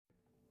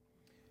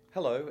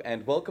Hello,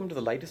 and welcome to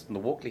the latest in the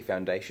Walkley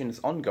Foundation's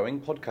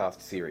ongoing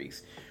podcast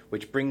series,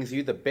 which brings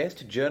you the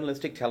best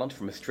journalistic talent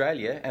from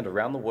Australia and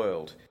around the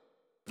world.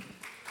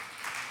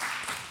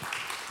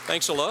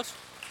 Thanks a lot.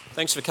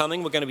 Thanks for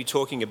coming. We're going to be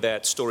talking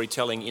about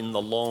storytelling in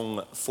the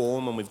long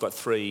form, and we've got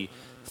three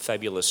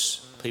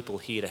fabulous people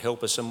here to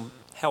help us. And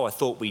how I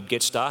thought we'd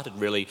get started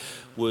really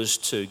was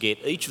to get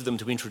each of them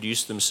to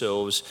introduce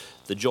themselves,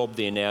 the job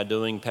they're now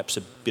doing, perhaps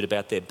a bit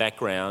about their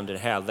background and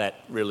how that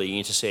really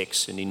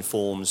intersects and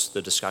informs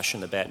the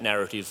discussion about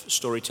narrative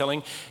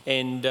storytelling.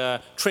 And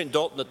Trent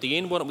Dalton at the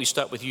end. Why don't we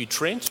start with you,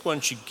 Trent? Why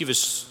don't you give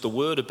us the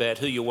word about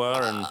who you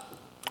are and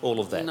all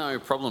of that? No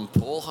problem,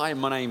 Paul. Hi,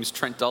 my name's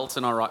Trent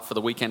Dalton. I write for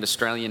the Weekend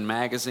Australian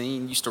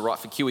magazine. Used to write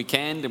for Q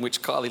Weekend, in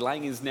which Kylie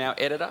Lang is now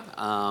editor.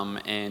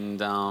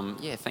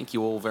 Thank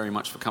you all very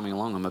much for coming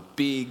along. I'm a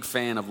big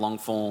fan of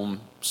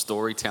long-form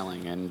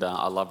storytelling, and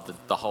I love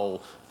the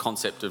whole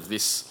concept of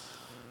this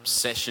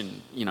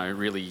session,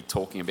 really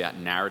talking about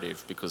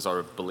narrative, because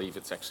I believe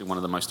it's actually one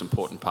of the most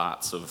important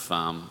parts of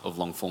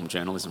long-form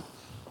journalism.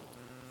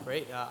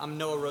 Great. I'm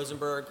Noah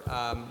Rosenberg,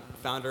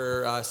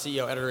 founder,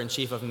 CEO,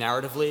 editor-in-chief of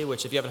Narratively,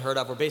 which, if you haven't heard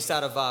of, we're based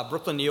out of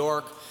Brooklyn, New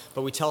York,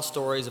 but we tell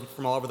stories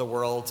from all over the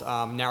world.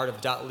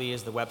 Narrative.ly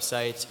is the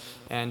website,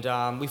 and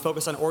we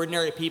focus on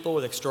ordinary people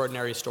with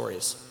extraordinary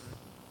stories.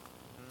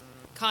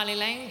 Kylie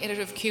Lang,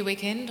 editor of Q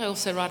Weekend. I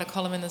also write a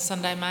column in the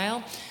Sunday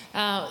Mail.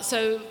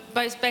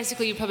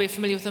 Basically, you're probably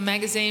familiar with the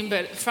magazine,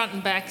 but front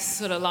and back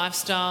sort of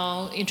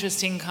lifestyle,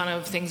 interesting kind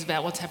of things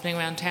about what's happening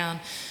around town.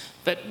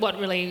 But what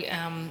really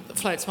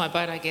floats my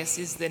boat, I guess,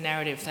 is the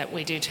narrative that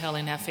we do tell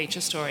in our feature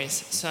stories.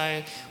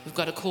 So we've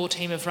got a core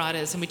team of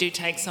writers, and we do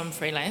take some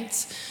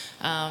freelance.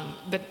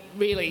 But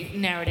really,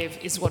 narrative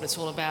is what it's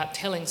all about.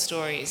 Telling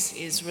stories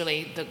is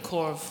really the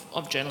core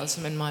of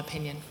journalism, in my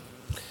opinion.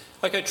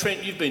 Okay,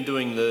 Trent, you've been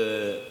doing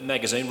the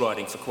magazine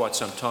writing for quite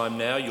some time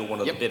now. You're one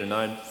of the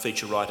better-known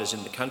feature writers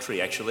in the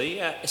country, actually.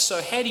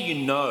 So how do you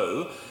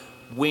know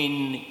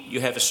when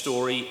you have a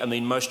story? I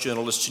mean, most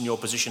journalists in your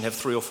position have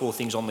 3 or 4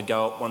 things on the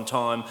go at one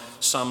time.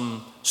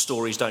 Some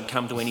stories don't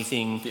come to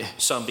anything,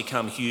 some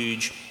become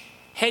huge.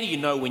 How do you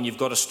know when you've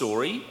got a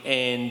story,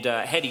 and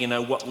how do you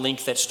know what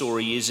length that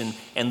story is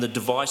and the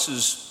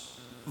devices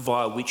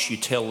via which you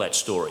tell that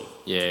story?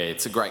 Yeah,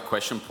 it's a great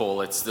question, Paul.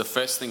 It's the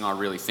first thing I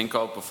really think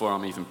of before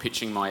I'm even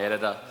pitching my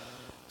editor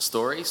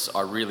stories.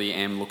 I really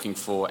am looking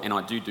for, and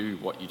I do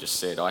what you just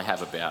said. I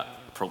have about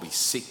probably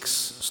 6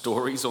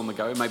 stories on the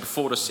go, maybe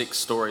 4 to 6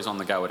 stories on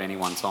the go at any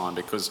one time,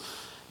 because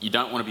you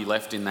don't want to be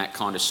left in that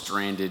kind of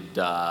stranded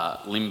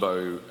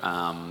limbo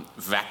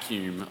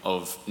vacuum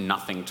of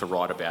nothing to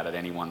write about at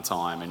any one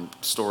time, and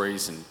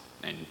stories and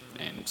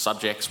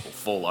subjects will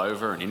fall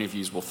over and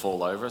interviews will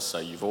fall over, so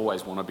you've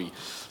always want to be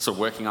sort of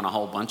working on a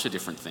whole bunch of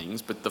different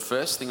things. But the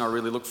first thing I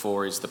really look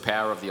for is the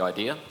power of the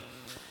idea,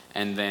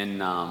 and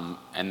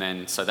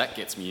then so that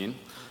gets me in,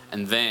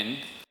 and then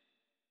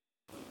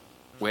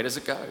where does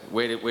it go?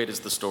 Where does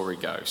the story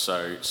go?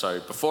 So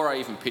before I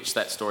even pitch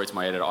that story to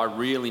my editor, I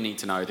really need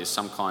to know there's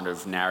some kind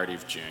of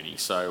narrative journey.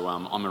 So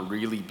I'm a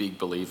really big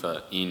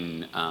believer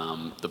in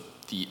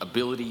the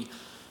ability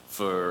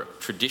for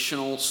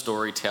traditional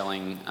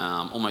storytelling,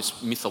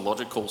 almost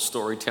mythological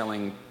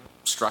storytelling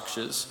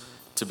structures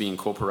to be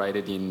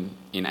incorporated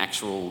in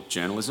actual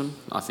journalism.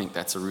 I think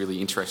that's a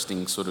really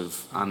interesting sort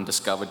of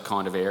undiscovered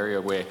kind of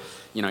area where,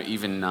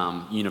 even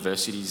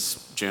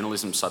universities'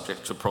 journalism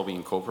subjects should probably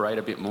incorporate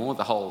a bit more.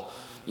 The whole,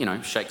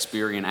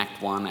 Shakespearean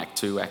Act 1, Act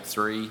 2, Act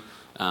 3,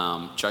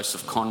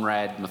 Joseph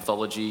Conrad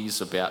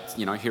mythologies about,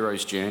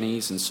 heroes'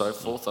 journeys and so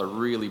forth, I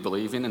really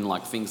believe in, and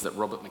like things that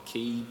Robert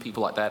McKee,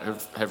 people like that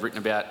have written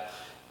about,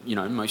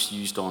 most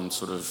used on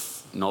sort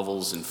of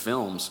novels and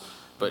films.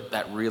 But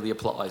that really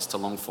applies to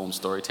long-form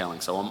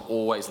storytelling. So I'm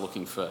always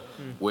looking for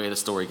where the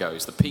story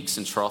goes. The peaks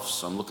and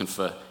troughs, I'm looking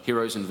for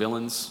heroes and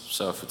villains.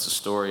 So if it's a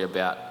story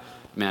about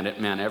Mount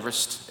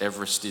Everest,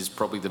 Everest is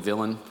probably the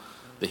villain.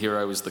 The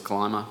hero is the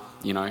climber,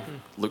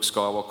 Luke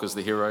Skywalker's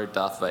the hero,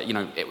 Darth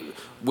Vader,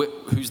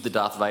 who's the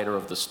Darth Vader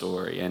of the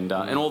story, and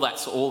all that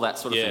sort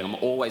of thing. I'm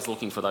always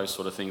looking for those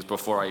sort of things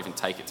before I even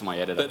take it to my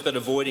editor. But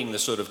avoiding the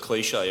sort of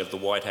cliche of the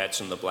white hats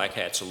and the black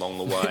hats along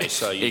the way.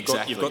 So you've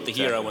got the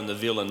hero and the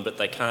villain, but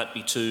they can't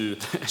be too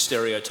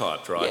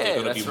stereotyped, right? Yeah,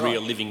 They've got to be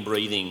real, living,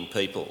 breathing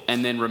people.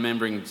 And then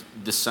remembering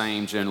the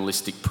same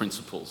journalistic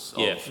principles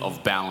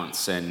of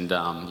balance and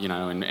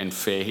and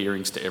fair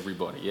hearings to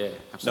everybody. Yeah,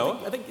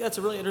 absolutely. I think that's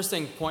a really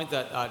interesting point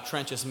that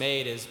Trent just made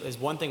is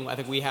one thing I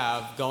think we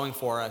have going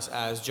for us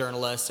as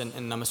journalists,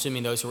 and I'm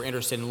assuming those who are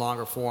interested in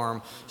longer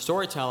form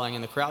storytelling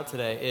in the crowd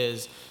today,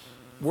 is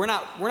we're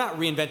not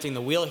reinventing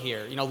the wheel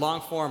here.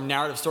 Long form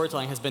narrative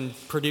storytelling has been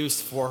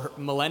produced for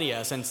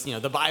millennia, since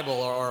the Bible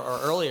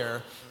or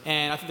earlier,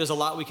 and I think there's a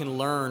lot we can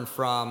learn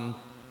from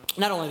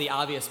not only the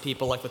obvious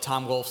people like the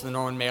Tom Wolfes and the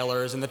Norman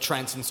Mailers and the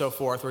Trents and so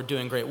forth who are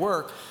doing great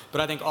work,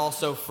 but I think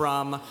also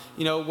from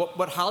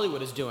what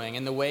Hollywood is doing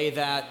and the way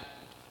that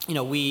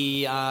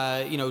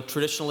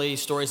traditionally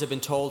stories have been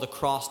told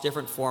across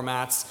different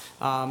formats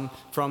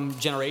from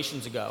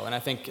generations ago. And I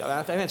think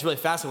it's really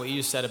fascinating what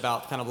you said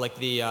about kind of like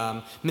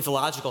the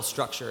mythological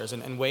structures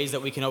and ways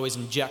that we can always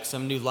inject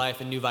some new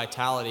life and new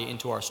vitality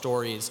into our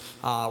stories.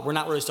 We're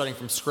not really starting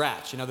from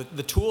scratch.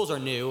 The tools are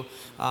new,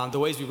 the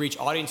ways we reach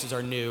audiences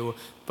are new,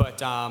 but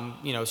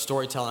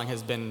storytelling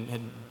has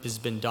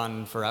been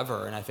done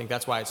forever, and I think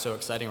that's why it's so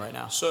exciting right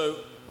now. So,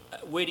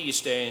 where do you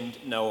stand,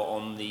 Noah,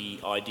 on the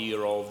idea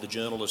of the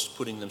journalist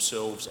putting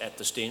themselves at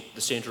the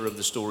centre of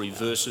the story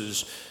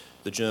versus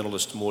the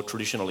journalist more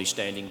traditionally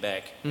standing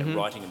back and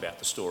writing about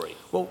the story?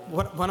 Well,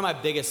 one of my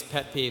biggest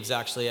pet peeves,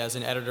 actually, as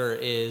an editor,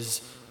 is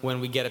when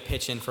we get a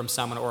pitch in from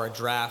someone, or a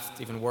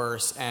draft, even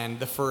worse, and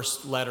the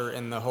first letter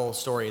in the whole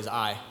story is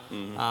I.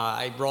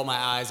 I roll my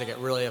eyes, I get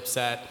really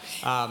upset.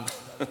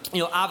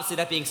 Obviously,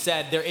 that being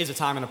said, there is a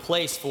time and a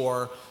place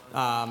for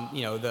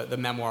the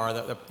memoir,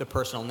 the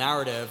personal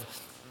narrative,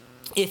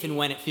 if and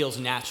when it feels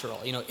natural.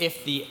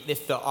 If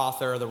the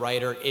author or the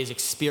writer is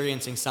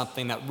experiencing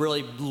something that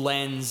really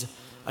lends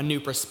a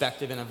new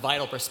perspective and a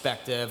vital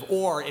perspective,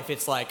 or if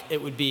it's like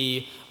it would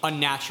be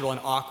unnatural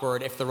and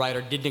awkward if the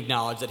writer didn't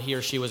acknowledge that he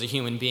or she was a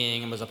human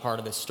being and was a part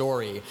of this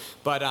story.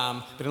 But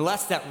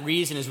unless that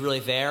reason is really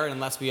there, and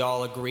unless we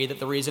all agree that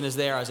the reason is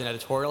there as an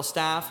editorial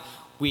staff,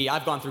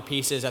 I've gone through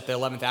pieces at the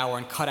 11th hour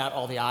and cut out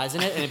all the I's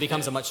in it, and it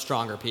becomes a much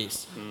stronger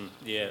piece.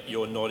 Yeah,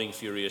 you're nodding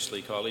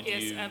furiously, Kylie.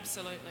 Yes,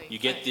 absolutely. You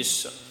get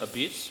this a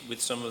bit with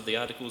some of the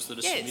articles that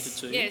are submitted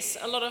to you? Yes,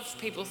 a lot of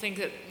people think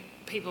that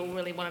people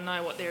really want to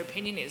know what their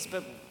opinion is,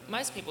 but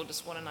most people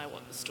just want to know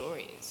what the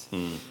story is.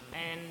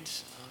 And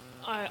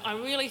I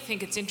really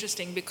think it's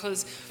interesting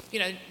because,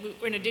 we're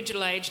in a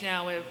digital age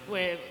now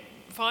where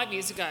 5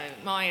 years ago,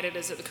 my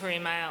editors at the Courier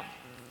Mail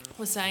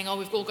was saying,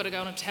 we've all got to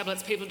go on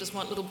tablets. People just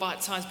want little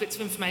bite-sized bits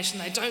of information.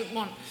 They don't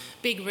want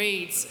big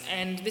reads.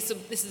 And this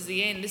is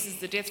the end. This is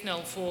the death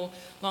knell for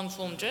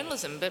long-form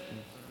journalism. But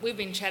we've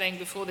been chatting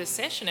before this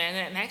session,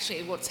 and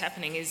actually what's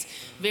happening is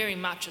very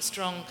much a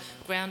strong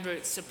ground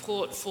root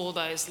support for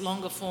those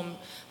longer-form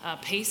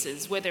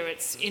pieces, whether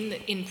it's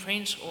in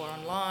print or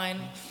online,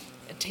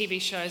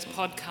 TV shows,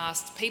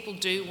 podcasts. People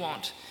do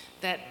want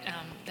that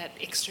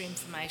extra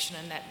information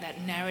and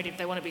that narrative.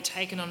 They want to be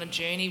taken on a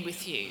journey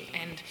with you,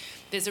 and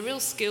there's a real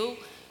skill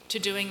to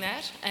doing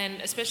that.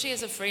 And especially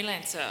as a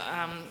freelancer,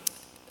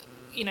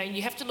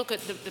 you have to look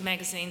at the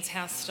magazine's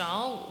house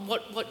style.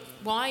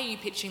 Why are you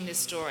pitching this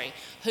story?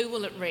 Who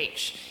will it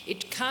reach?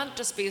 It can't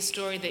just be a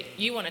story that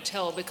you want to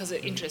tell because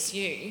it interests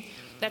you.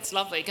 That's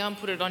lovely, go and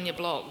put it on your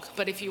blog.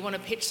 But if you want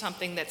to pitch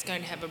something that's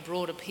going to have a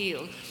broad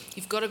appeal,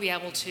 you've got to be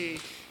able to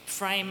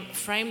frame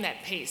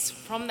that piece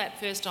from that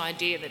first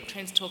idea that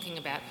Trent's talking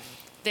about.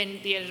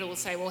 Then the editor will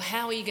say, well,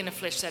 how are you going to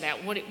flesh that out?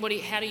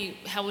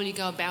 How will you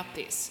go about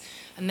this?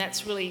 And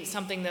that's really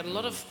something that a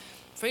lot of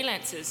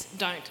freelancers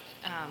don't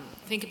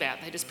think about.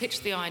 They just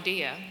pitch the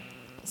idea.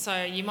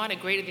 So you might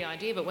agree to the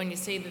idea, but when you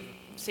see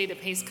the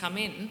piece come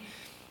in,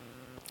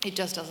 it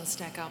just doesn't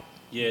stack up.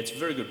 Yeah, it's a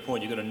very good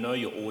point. You've got to know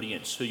your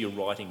audience, who you're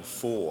writing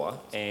for,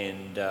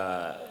 and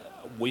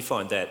we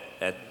find that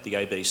at the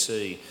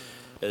ABC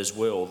as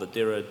well, that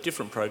there are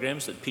different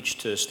programs that pitch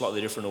to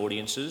slightly different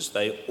audiences.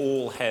 They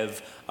all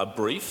have a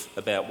brief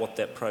about what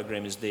that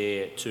program is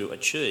there to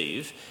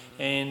achieve,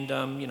 and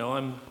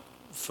I'm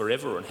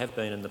forever, and have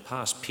been in the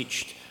past,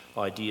 pitched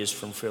ideas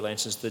from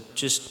freelancers that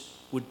just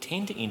would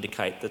tend to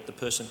indicate that the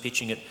person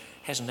pitching it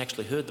hasn't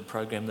actually heard the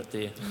program that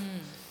they're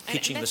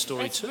pitching the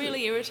story to. It's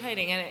really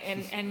irritating,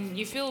 and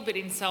you feel a bit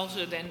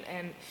insulted,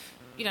 and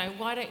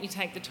why don't you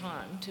take the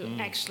time to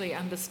actually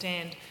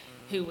understand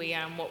who we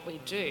are and what we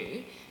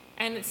do?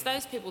 And it's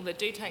those people that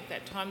do take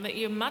that time that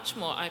you're much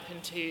more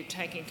open to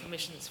taking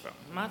commissions from,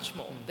 much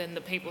more than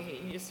the people who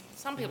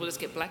some people just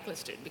get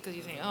blacklisted because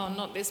you think,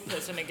 not this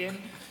person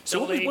again.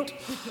 So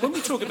when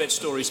we talk about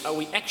stories, are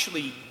we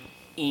actually,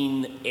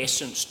 in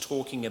essence,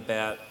 talking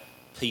about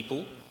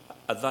people?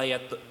 Are they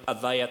at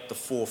the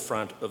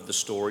forefront of the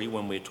story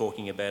when we're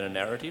talking about a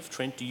narrative?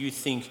 Trent, do you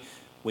think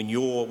when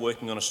you're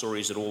working on a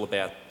story, is it all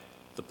about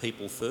the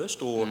people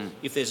first, or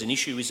if there's an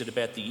issue, is it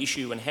about the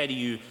issue, and how do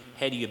you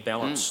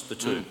balance the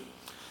two?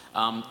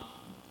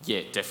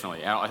 Yeah,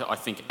 definitely. I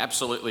think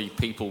absolutely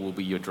people will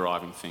be your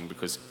driving thing,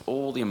 because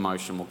all the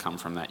emotion will come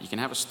from that. You can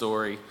have a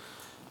story,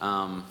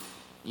 Mao's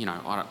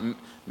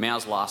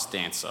Last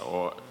Dancer,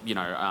 or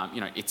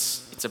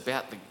it's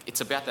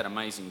about that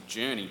amazing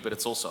journey, but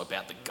it's also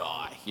about the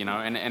guy,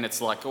 and it's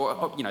like,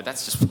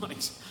 that's just funny.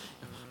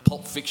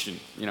 Pulp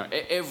Fiction,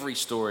 every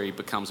story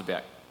becomes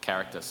about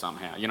character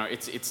somehow.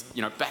 It's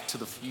Back to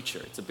the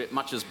Future. It's a bit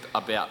much as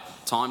about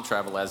time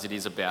travel as it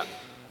is about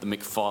the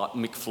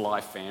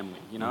McFly family,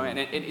 and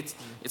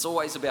it's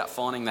always about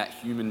finding that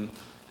human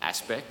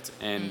aspect.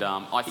 And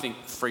I think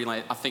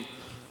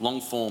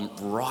long form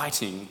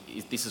writing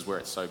this is where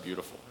it's so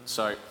beautiful.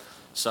 So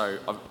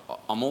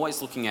I'm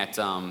always looking at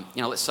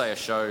let's say a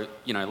show,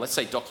 let's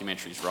say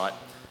documentaries, right?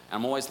 And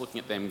I'm always looking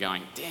at them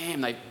going,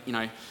 damn,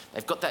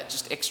 they've got that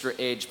just extra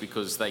edge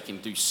because they can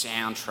do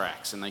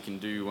soundtracks, and they can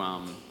do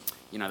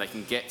they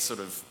can get sort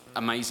of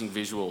amazing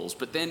visuals.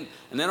 But then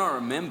I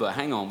remember,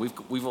 hang on,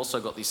 we've also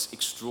got this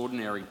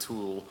extraordinary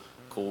tool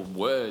called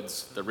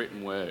words, the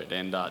written word,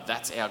 and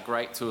that's our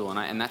great tool,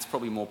 and that's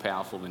probably more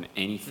powerful than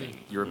anything.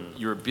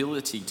 Your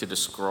ability to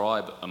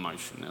describe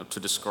emotion, or to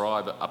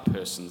describe a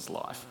person's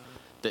life,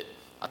 that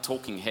a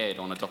talking head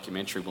on a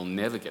documentary will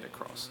never get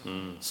across.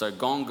 So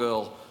Gone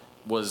Girl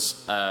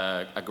was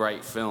a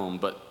great film,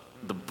 but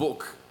the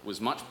book was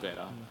much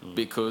better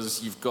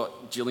because you've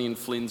got Gillian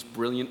Flynn's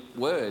brilliant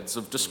words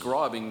of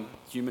describing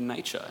human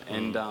nature,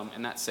 and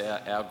that's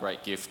our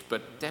great gift.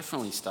 But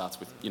definitely starts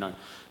with,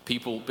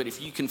 people. But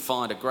if you can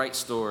find a great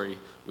story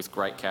with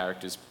great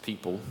characters,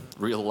 people,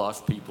 real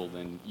life people,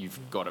 then you've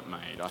got it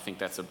made. I think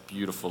that's a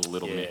beautiful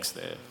little mix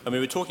there. I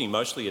mean, we're talking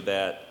mostly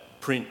about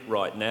print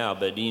right now,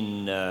 but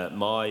in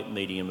my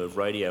medium of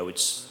radio,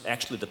 it's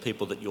actually the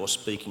people that you're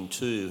speaking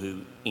to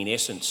who, in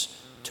essence,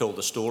 tell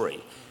the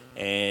story.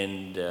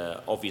 And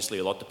obviously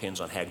a lot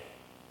depends on how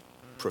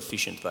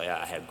proficient they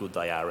are, how good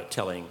they are at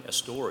telling a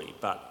story.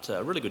 But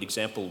a really good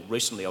example,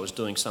 recently I was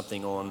doing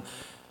something on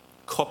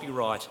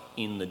copyright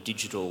in the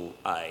digital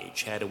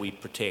age. How do we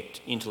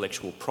protect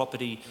intellectual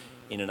property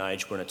in an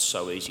age when it's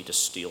so easy to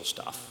steal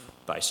stuff,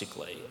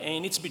 basically?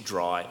 And it's a bit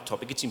dry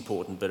topic. It's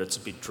important, but it's a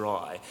bit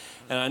dry.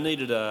 And I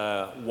needed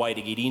a way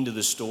to get into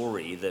the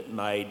story that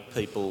made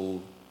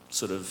people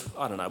sort of,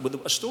 I don't know, with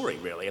a story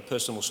really, a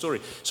personal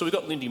story. So we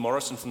got Lindy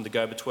Morrison from the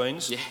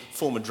Go-Betweens,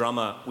 former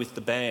drummer with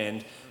the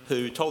band,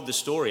 who told this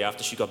story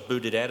after she got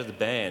booted out of the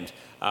band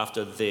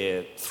after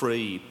their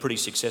 3 pretty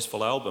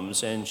successful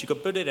albums, and she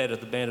got booted out of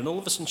the band, and all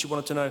of a sudden she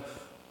wanted to know,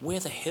 where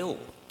the hell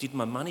did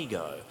my money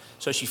go?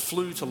 So she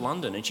flew to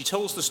London, and she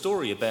tells the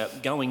story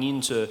about going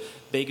into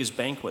Beggar's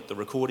Banquet, the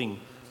recording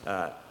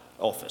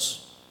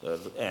office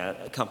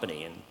a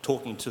company, and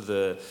talking to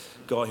the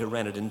guy who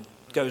ran it, and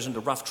goes into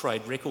Rough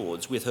Trade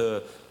Records with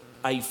her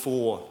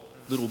A4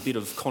 little bit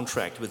of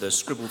contract with a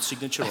scribbled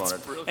signature on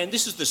it. Brilliant. And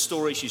this is the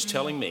story she's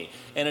telling me,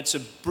 and it's a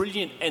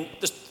brilliant, and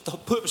the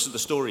purpose of the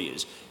story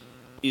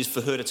is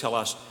for her to tell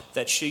us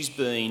that she's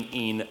been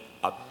in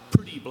a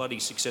pretty bloody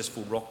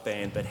successful rock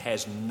band but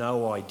has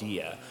no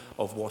idea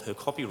of what her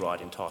copyright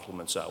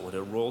entitlements are, what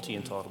her royalty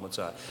entitlements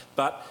are.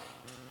 But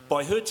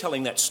by her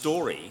telling that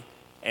story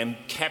and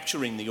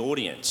capturing the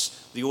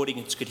audience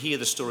could hear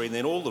the story, and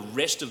then all the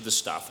rest of the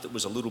stuff that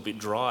was a little bit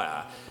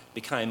drier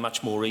became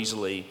much more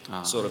easily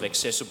sort of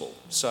accessible.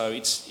 So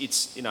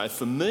it's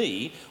for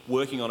me,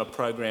 working on a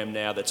program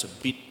now that's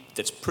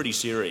pretty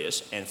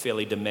serious and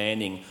fairly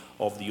demanding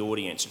of the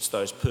audience, it's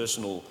those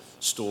personal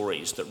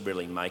stories that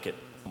really make it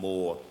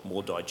more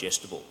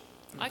digestible.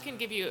 I can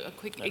give you a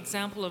quick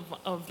example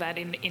of that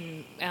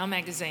in our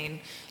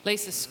magazine.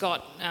 Lisa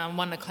Scott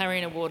won the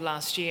Clarion Award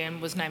last year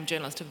and was named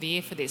Journalist of the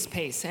Year for this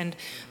piece. And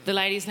the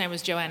lady's name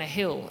was Joanna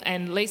Hill.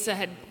 And Lisa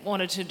had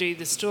wanted to do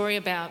the story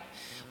about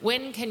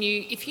when can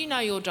you, if you know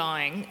you're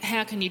dying,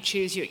 how can you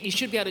choose you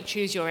should be able to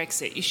choose your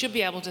exit. You should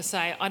be able to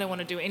say, I don't want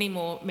to do any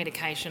more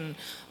medication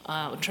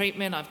or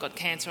treatment, I've got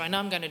cancer, I know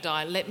I'm going to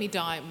die, let me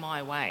die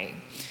my way.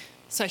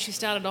 So she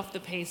started off the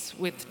piece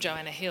with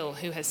Joanna Hill,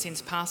 who has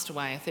since passed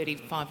away, a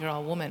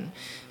 35-year-old woman,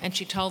 and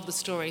she told the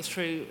story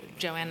through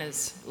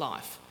Joanna's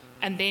life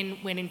and then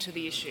went into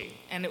the issue.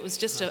 And it was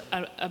just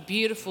a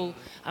beautiful,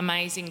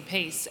 amazing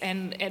piece,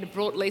 and it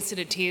brought Lisa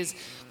to tears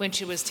when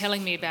she was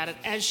telling me about it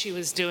as she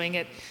was doing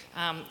it.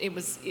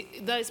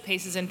 Those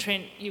pieces, and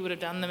Trent, you would have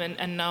done them,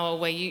 and Noah,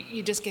 where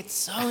you just get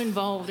so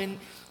involved in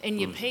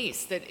your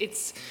piece that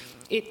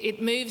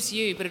it moves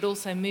you, but it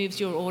also moves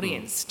your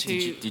audience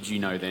to... Did you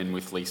know then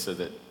with Lisa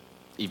that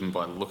even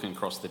by looking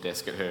across the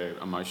desk at her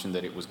emotion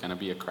that it was going to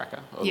be a cracker?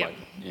 Yeah,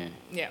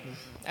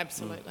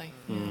 absolutely.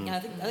 Yeah,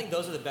 I think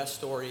those are the best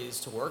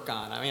stories to work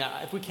on. I mean,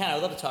 if we can,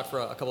 I'd love to talk for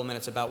a couple of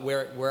minutes about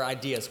where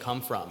ideas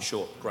come from.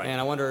 Sure, great.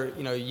 And I wonder,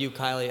 you,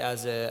 Kylie,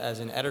 as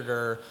an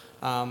editor,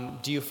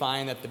 do you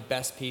find that the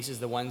best pieces,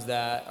 the ones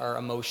that are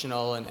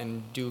emotional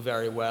and do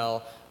very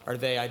well, are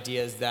they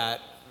ideas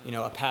that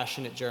a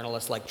passionate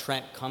journalist like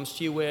Trent comes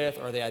to you with,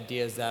 or are they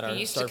ideas that are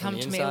used to come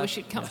to me? I wish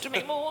he'd come to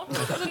me more. He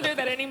doesn't do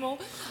that anymore.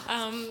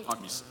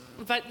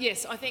 But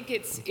yes, I think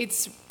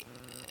it's.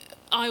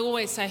 I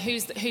always say,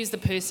 who's the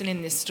person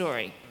in this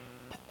story?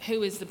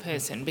 Who is the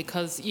person?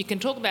 Because you can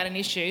talk about an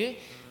issue,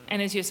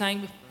 and as you're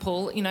saying,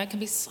 Paul, it can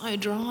be so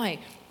dry.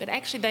 But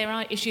actually, there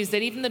are issues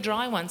that even the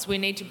dry ones, we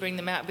need to bring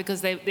them out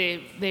because they're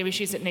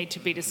issues that need to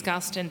be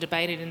discussed and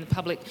debated in the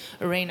public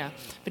arena.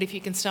 But if you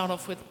can start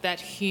off with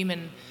that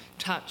human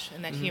touch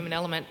and that human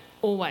element,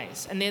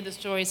 always. And they're the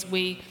stories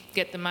we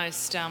get the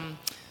most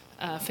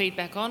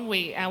feedback on.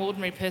 Our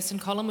Ordinary Person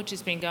column, which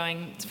has been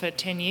going for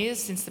 10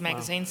 years since the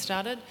magazine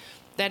started,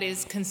 that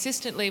is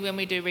consistently, when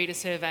we do reader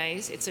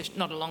surveys, it's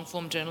not a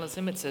long-form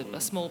journalism, it's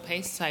a small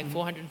piece, say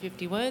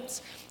 450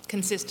 words,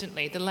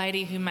 consistently. The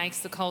lady who makes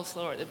the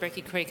coleslaw at the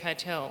Brecky Creek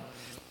Hotel,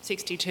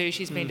 62,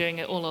 she's been doing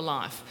it all her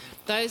life.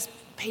 Those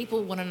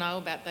people want to know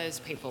about those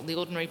people, the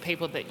ordinary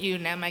people that you're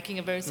now making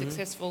a very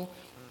successful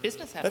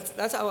business out of.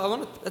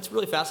 That's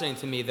really fascinating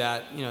to me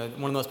that, one of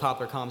the most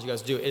popular columns you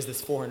guys do is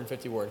this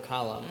 450-word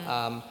column.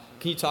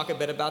 Can you talk a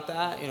bit about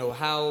that?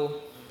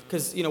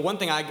 because one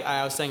thing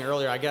I was saying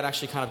earlier, I get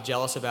actually kind of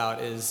jealous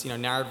about is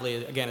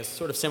narratively, again, it's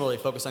sort of similarly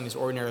focused on these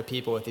ordinary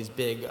people with these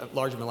big,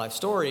 larger than life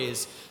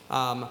stories.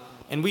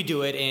 And we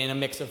do it in a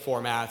mix of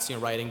formats,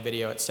 writing,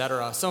 video,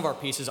 etc. Some of our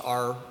pieces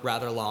are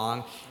rather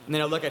long. And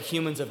then I look at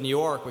Humans of New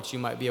York, which you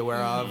might be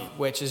aware of,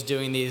 which is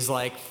doing these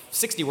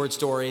 60-word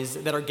stories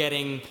that are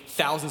getting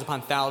thousands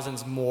upon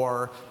thousands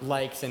more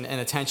likes and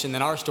attention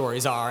than our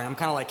stories are. And I'm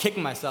kind of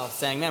kicking myself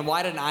saying, man,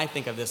 why didn't I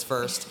think of this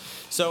first?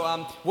 So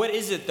what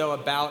is it, though,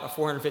 about a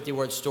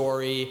 450-word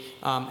story?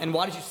 And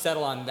why did you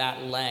settle on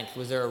that length?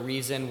 Was there a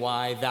reason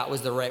why that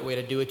was the right way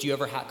to do it? Do you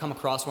ever come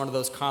across one of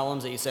those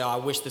columns that you say, oh, I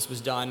wish this was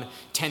done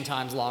 10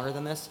 times longer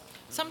than this?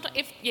 Sometimes,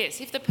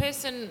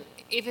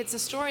 if it's a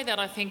story that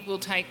I think will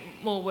take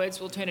more words,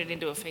 we'll turn it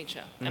into a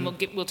feature, and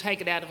we'll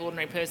take it out of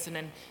ordinary person,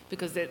 and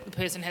because the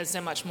person has so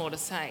much more to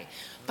say.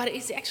 But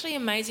it's actually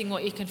amazing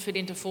what you can fit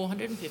into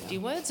 450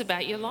 words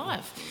about your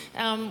life.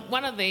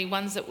 One of the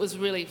ones that was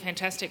really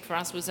fantastic for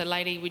us was a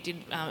lady we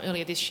did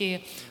earlier this year,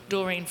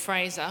 Doreen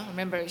Fraser.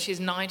 Remember, she's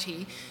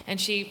 90,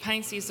 and she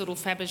paints these little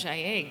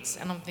Fabergé eggs,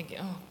 and I'm thinking,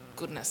 oh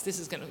goodness, this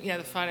is going to,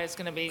 the photo's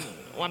going to be,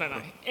 I don't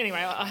know. Anyway,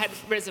 I had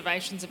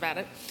reservations about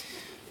it.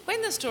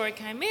 When the story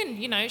came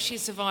in, she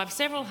survived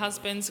several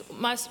husbands,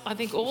 I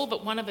think all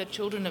but one of her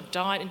children have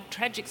died in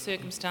tragic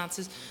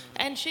circumstances,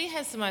 and she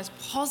has the most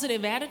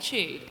positive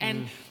attitude.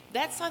 And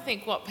that's, I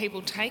think, what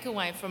people take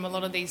away from a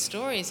lot of these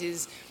stories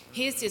is,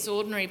 here's this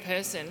ordinary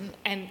person,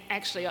 and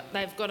actually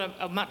they've got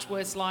a much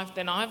worse life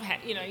than I've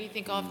had. You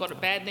think, oh, I've got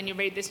it bad, then you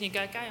read this and you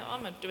go, okay,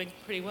 I'm doing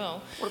pretty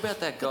well. What about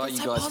that guy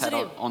you guys had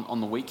on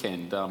the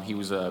weekend? He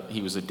was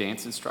a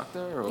dance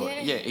instructor?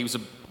 He was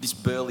this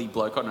burly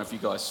bloke. I don't know if you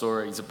guys saw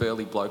it. He's a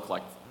burly bloke,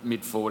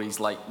 mid-40s,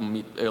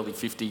 early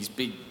 50s,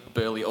 big,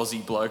 burly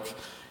Aussie bloke.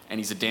 And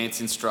he's a dance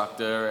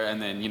instructor,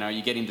 and then,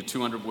 you get into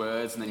 200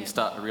 words, and then you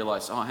start to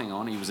realise, oh, hang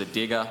on, he was a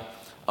digger.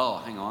 Oh,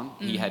 hang on,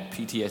 he had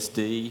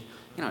PTSD.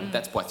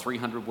 That's by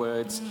 300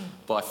 words.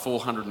 By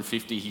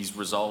 450, he's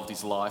resolved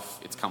his life.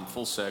 It's come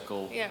full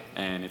circle. Yeah.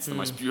 And it's the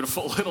most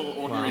beautiful little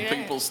ordinary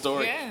people's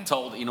story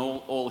told in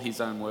all his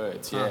own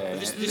words. Yeah.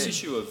 This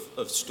issue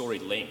of story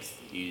length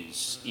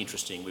is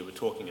interesting. We were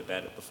talking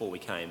about it before we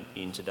came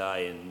in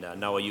today. And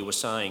Noah, you were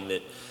saying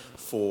that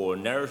for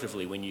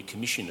narratively, when you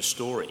commission a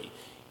story,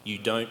 you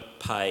don't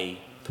pay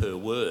per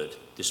word.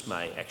 This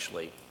may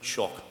actually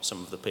shock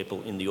some of the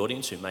people in the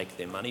audience who make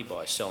their money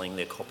by selling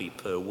their copy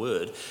per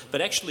word.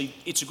 But actually,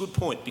 it's a good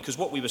point, because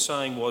what we were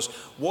saying was,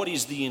 what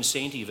is the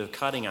incentive of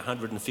cutting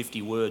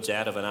 150 words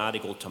out of an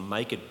article to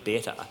make it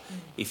better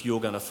if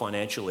you're going to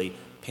financially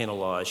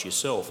penalise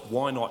yourself?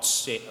 Why not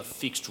set a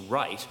fixed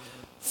rate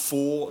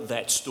for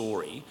that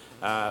story,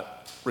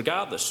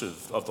 regardless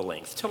of the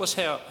length? Tell us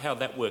how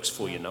that works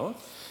for you, Noah.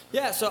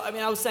 Yeah, so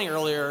I was saying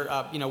earlier,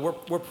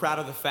 we're proud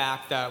of the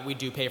fact that we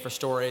do pay for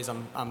stories.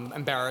 I'm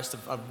embarrassed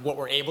of what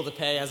we're able to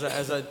pay as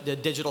a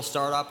digital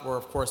startup. We're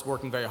of course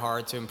working very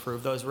hard to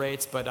improve those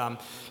rates, but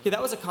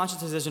that was a conscious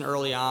decision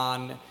early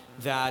on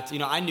that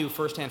I knew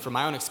firsthand from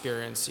my own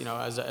experience,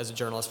 as a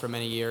journalist for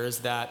many years,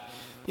 that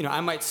I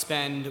might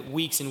spend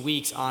weeks and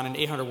weeks on an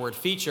 800-word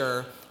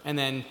feature, and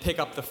then pick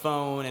up the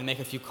phone and make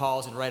a few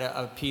calls and write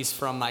a piece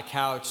from my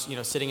couch,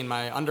 sitting in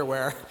my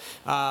underwear,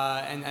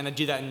 and I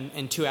do that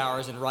in 2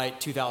 hours and write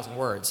 2,000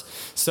 words.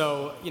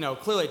 So,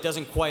 clearly it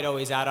doesn't quite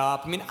always add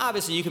up.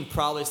 Obviously you can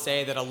probably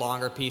say that a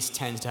longer piece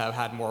tends to have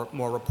had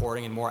more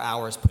reporting and more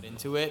hours put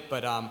into it,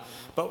 but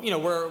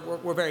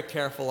we're very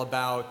careful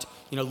about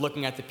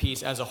looking at the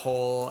piece as a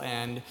whole,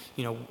 and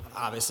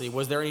obviously,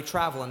 was there any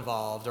travel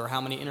involved, or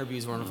how many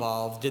interviews were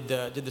involved? Did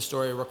the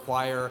story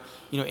require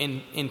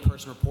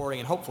in-person reporting?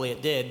 And hopefully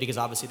it did, because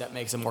obviously that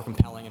makes a more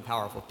compelling and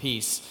powerful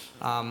piece.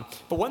 But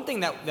one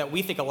thing that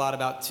we think a lot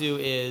about too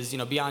is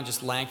beyond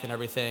just length and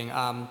everything.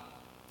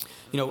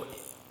 Who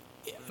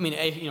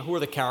are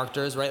the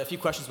characters, right? A few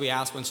questions we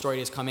ask when story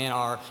ideas come in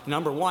are,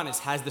 number one is,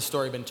 has the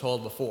story been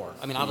told before?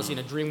 Obviously in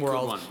a dream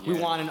world, we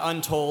want an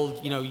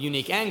untold,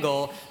 unique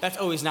angle. That's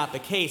always not the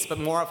case, but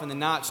more often than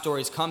not,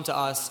 stories come to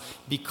us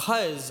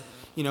because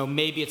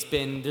maybe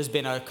there's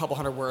been a couple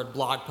 100-word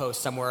blog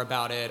post somewhere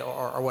about it,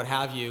 or what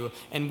have you,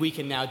 and we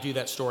can now do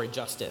that story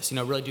justice,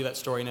 really do that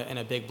story in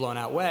a big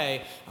blown-out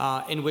way,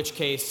 in which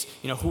case,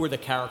 who are the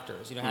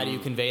characters? How do you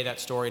convey that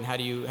story, and how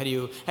do you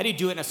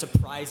do it in a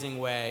surprising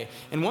way?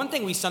 And one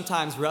thing we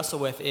sometimes wrestle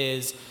with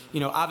is,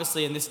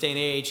 obviously in this day and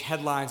age,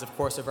 headlines, of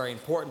course, are very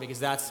important,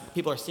 because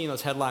people are seeing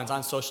those headlines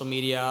on social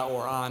media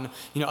or on,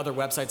 other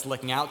websites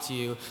looking out to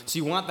you. So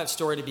you want that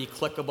story to be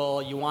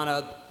clickable, you want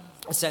a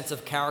sense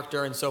of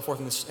character and so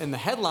forth in the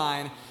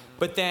headline,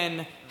 but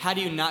then how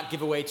do you not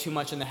give away too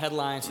much in the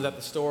headline so that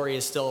the story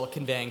is still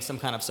conveying some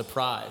kind of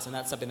surprise? And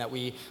that's something that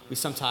we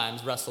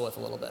sometimes wrestle with a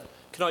little bit.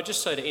 Can I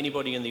just say to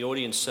anybody in the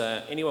audience,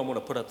 anyone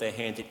want to put up their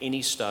hand at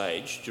any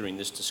stage during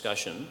this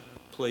discussion,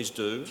 please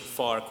do.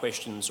 Fire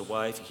questions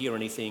away. If you hear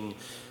anything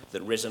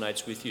that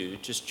resonates with you,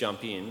 just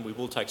jump in. We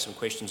will take some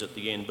questions at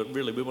the end, but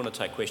really we want to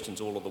take questions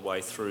all of the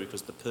way through,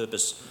 because the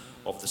purpose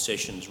of the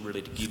session is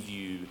really to give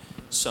you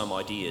some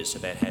ideas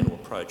about how to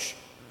approach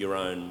your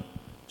own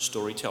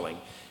storytelling.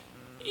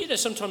 You know,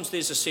 sometimes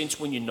there's a sense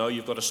when you know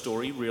you've got a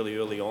story really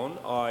early on.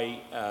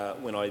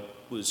 When I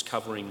was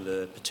covering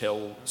the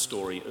Patel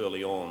story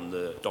early on,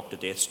 the Dr.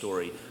 Death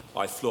story,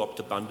 I flew up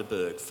to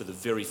Bundaberg for the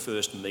very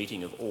first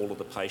meeting of all of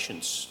the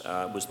patients.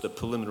 It was the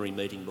preliminary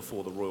meeting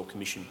before the Royal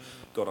Commission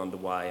got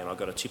underway, and I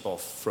got a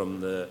tip-off from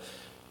the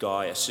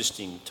guy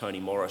assisting Tony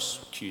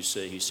Morris,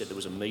 QC, who said there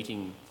was a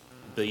meeting,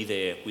 be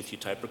there with your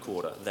tape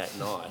recorder that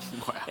night.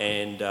 Wow.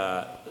 And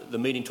the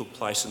meeting took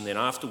place, and then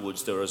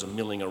afterwards there was a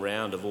milling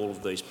around of all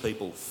of these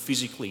people,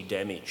 physically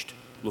damaged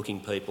looking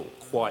people,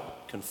 quite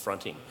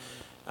confronting.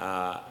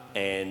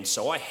 And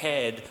so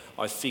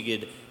I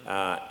figured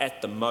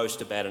at the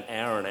most about an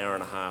hour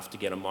and a half to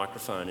get a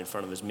microphone in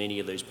front of as many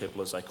of these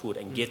people as I could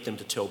and get them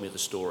to tell me the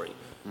story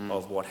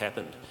of what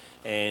happened.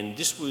 And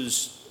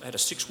I had a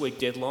 6-week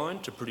deadline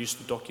to produce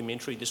the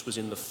documentary. This was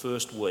in the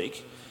first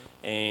week.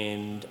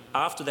 And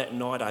after that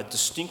night, I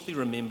distinctly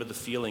remember the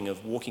feeling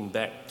of walking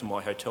back to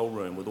my hotel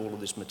room with all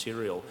of this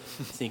material,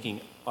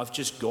 thinking, I've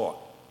just got,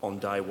 on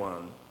day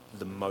one,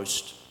 the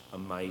most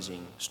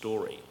amazing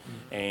story.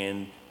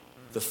 And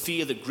the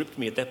fear that gripped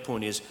me at that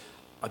point is,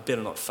 I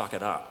better not fuck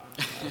it up.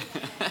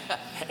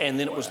 And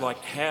then it was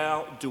like,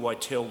 how do I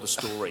tell the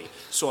story?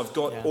 So I've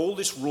got all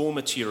this raw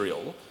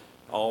material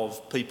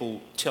of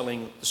people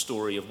telling the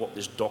story of what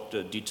this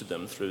doctor did to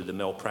them through the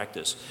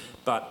malpractice.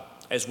 But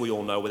as we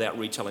all know, without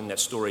retelling that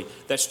story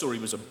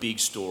was a big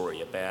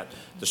story about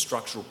the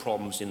structural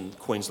problems in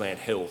Queensland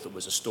health. It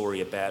was a story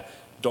about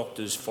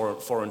doctors,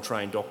 foreign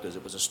trained doctors.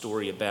 It was a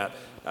story about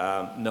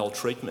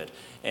maltreatment.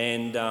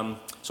 And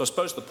so I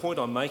suppose the point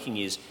I'm making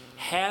is,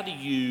 how do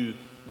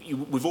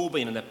we've all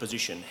been in that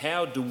position.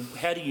 How do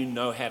you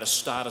know how to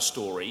start a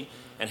story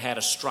and how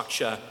to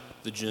structure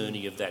the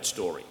journey of that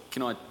story?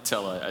 Can I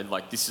tell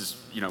this is,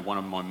 one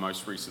of my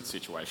most recent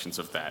situations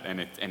of that, and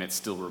it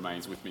still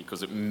remains with me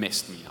because it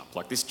messed me up.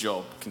 Like, this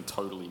job can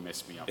totally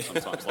mess me up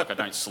sometimes. Like, I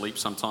don't sleep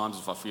sometimes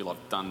if I feel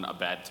I've done a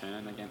bad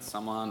turn against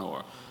someone,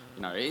 or,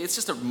 it's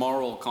just a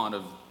moral kind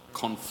of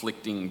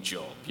conflicting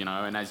job,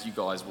 and as you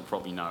guys will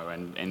probably know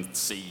and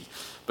see.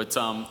 But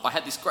I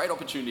had this great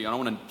opportunity. I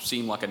don't want to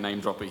seem like a name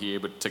dropper here,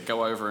 but to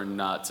go over and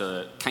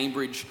to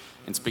Cambridge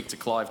and speak to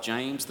Clive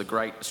James, the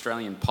great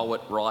Australian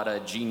poet, writer,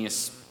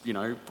 genius,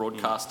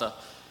 broadcaster,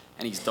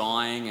 and he's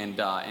dying,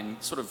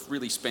 and sort of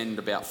really spend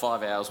about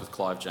 5 hours with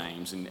Clive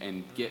James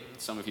and get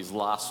some of his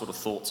last sort of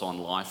thoughts on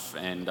life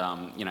and,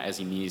 as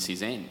he nears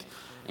his end.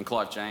 And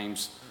Clive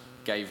James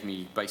gave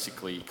me,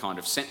 basically kind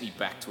of sent me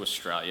back to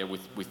Australia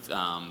with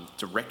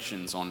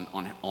directions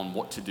on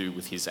what to do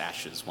with his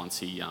ashes once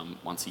he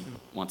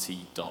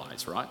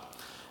dies, right?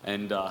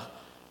 And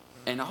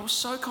I was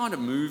so kind of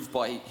moved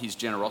by his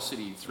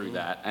generosity through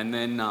that. And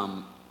then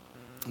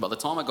by the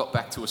time I got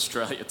back to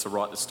Australia to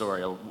write the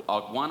story, I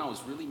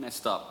was really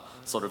messed up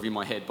sort of in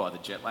my head by the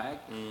jet lag.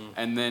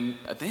 And then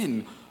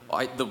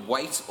the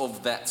weight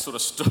of that sort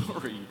of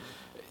story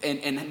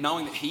and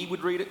knowing that he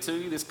would read it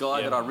too, this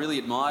guy that I really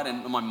admired,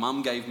 and my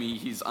mum gave me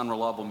his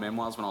unreliable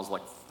memoirs when I was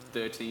like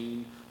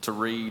 13 to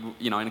read,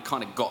 and it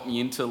kind of got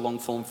me into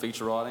long-form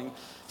feature writing.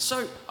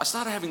 So I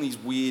started having these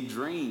weird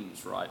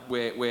dreams, right,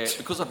 where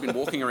because I've been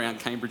walking around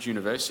Cambridge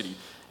University,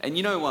 and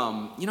you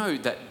know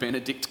that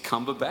Benedict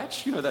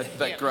Cumberbatch,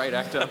 that great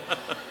actor.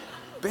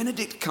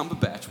 Benedict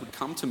Cumberbatch would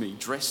come to me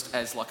dressed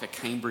as like a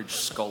Cambridge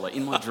scholar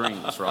in my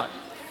dreams, right?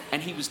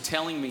 And he was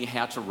telling me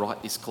how to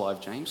write this Clive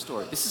James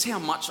story. This is how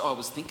much I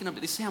was thinking of it.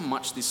 This is how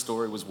much this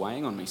story was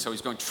weighing on me. So he's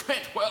going,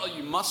 Trent, well,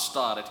 you must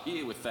start it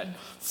here with that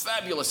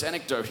fabulous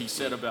anecdote he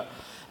said about...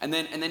 And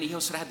then he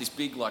also had this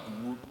big,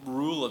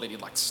 ruler that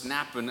he'd,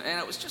 snap, and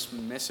it was just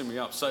messing me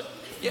up. So,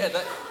 yeah,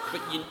 but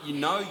you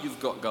know you've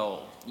got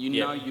gold. You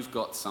know you've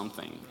got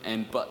something.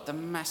 But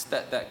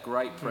that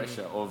great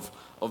pressure of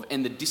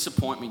and the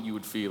disappointment you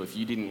would feel if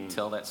you didn't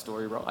tell that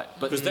story right.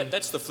 Because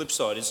that's the flip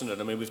side, isn't it?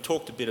 I mean, we've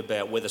talked a bit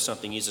about whether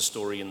something is a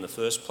story in the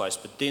first place,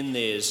 but then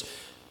there's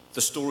the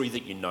story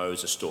that you know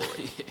is a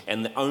story.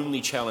 And the only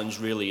challenge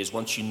really is,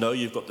 once you know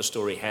you've got the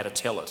story, how to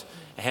tell it.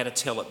 How to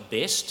tell it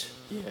best.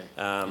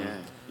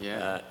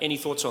 Any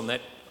thoughts on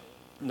that,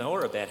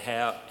 Noah, about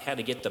how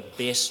to get the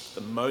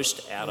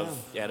most out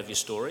of your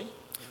story?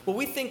 Well,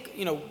 we think,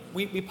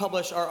 we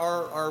publish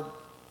our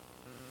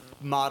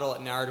model at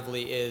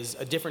Narratively is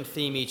a different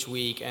theme each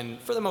week, and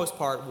for the most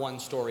part, one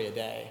story a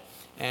day.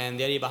 And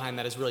the idea behind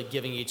that is really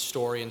giving each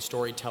story and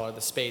storyteller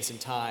the space and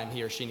time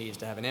he or she needs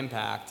to have an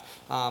impact.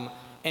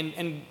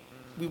 And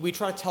we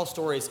try to tell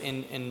stories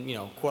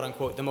in quote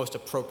unquote the most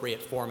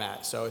appropriate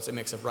format. So it's a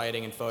mix of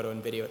writing and photo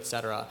and video,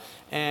 etc.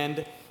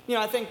 And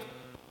I think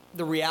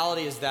the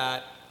reality is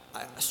that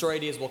story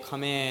ideas will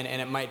come in,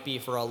 and it might be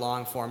for a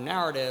long-form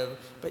narrative,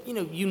 but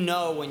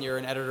when you're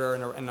an editor,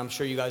 and I'm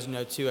sure you guys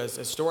know too as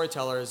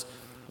storytellers,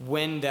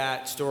 when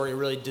that story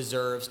really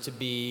deserves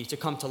to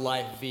come to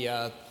life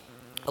via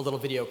a little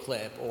video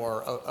clip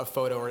or a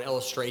photo or an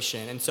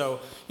illustration. And so,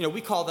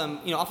 we call them,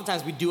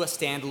 oftentimes we do a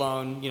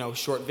standalone,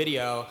 short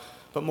video,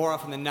 but more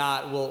often than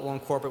not, we'll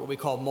incorporate what we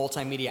call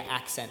multimedia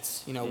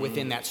accents,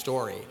 within that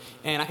story.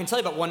 And I can tell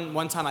you about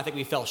one time I think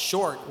we fell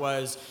short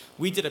was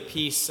we did a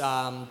piece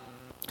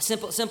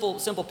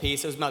simple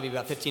piece. It was maybe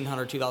about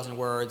 1,500, 2,000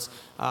 words,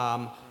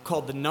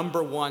 called the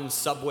Number One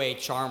Subway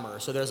Charmer.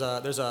 So there's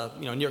a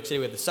New York City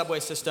with the subway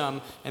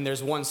system, and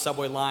there's one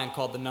subway line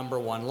called the Number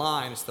One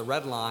Line. It's the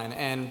red line,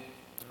 and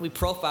we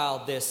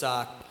profiled this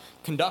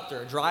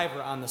conductor,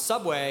 driver on the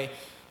subway,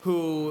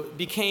 who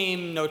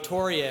became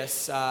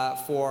notorious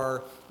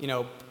for,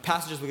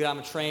 passengers would get on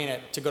a train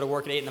to go to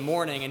work at 8 in the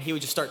morning, and he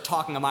would just start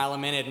talking a mile a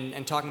minute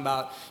and talking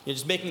about,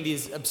 just making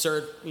these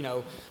absurd,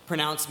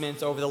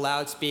 pronouncements over the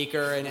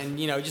loudspeaker and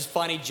just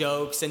funny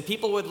jokes. And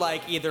people would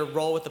either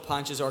roll with the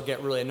punches or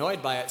get really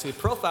annoyed by it. So we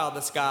profiled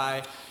this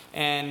guy,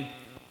 and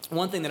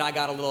one thing that I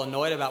got a little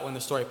annoyed about when the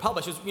story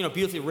published was,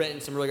 beautifully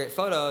written, some really great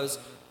photos.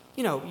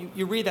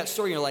 You read that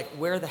story and you're like,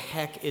 where the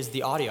heck is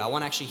the audio? I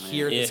want to actually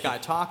hear this guy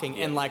talking.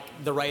 Yeah. And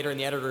the writer and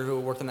the editor who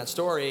worked on that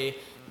story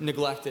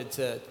neglected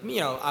to,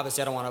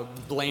 obviously I don't want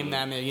to blame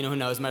them. Who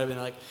knows? Might have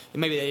been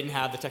maybe they didn't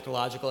have the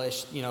technological,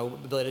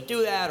 ability to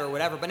do that or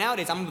whatever. But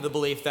nowadays I'm of the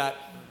belief that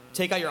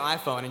take out your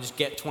iPhone and just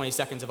get 20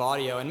 seconds of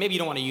audio. And maybe you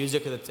don't want to use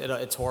it because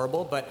it's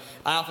horrible, but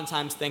I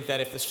oftentimes think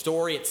that if the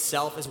story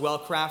itself is well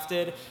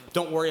crafted,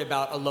 don't worry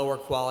about a lower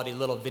quality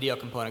little video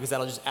component, because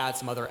that'll just add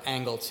some other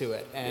angle to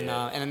it. And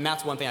and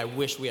that's one thing I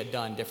wish we had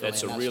done differently.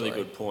 That's a really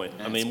good point.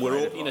 I mean, we're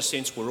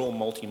all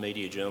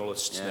multimedia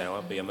journalists now,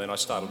 aren't we? I mean, I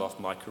started off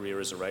my career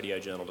as a radio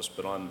journalist,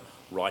 but I'm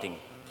writing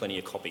plenty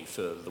of copy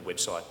for the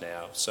website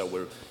now. So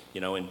we're,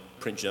 and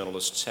print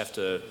journalists have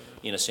to,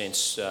 in a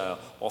sense,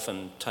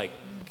 often take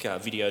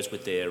videos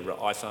with their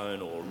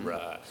iPhone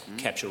or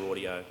capture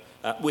audio.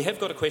 We have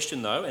got a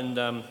question though,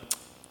 and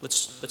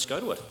let's go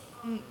to it.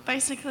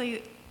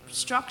 Basically,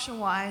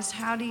 structure-wise,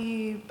 how do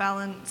you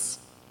balance,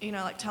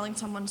 telling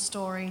someone's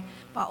story,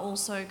 but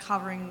also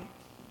covering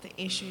the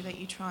issue that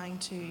you're trying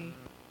to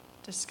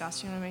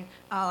discuss? You know what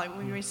I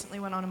mean? We recently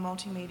went on a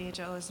multimedia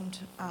journalism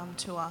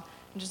tour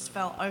and just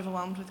felt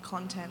overwhelmed with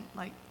content,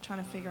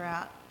 trying to figure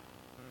out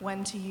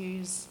when to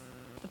use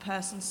the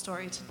person's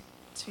story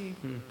to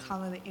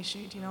colour the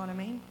issue. Do you know what I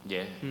mean?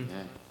 Yeah.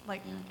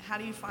 How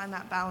do you find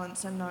that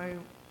balance and know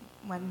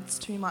when it's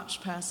too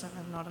much person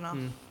and not enough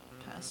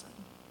person?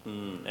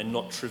 And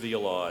not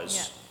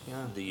trivialise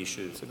the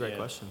issue. It's a great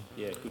question.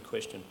 Yeah, good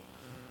question.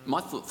 My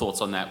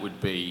thoughts on that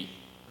would be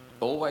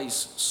always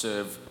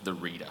serve the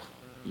reader.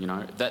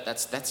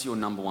 That's your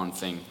number one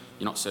thing.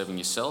 You're not serving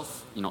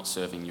yourself. You're not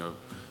serving your...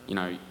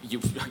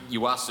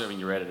 you are serving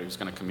your editor who's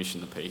going to commission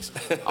the piece,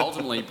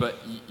 ultimately, but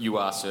you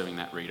are serving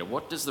that reader.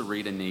 What does the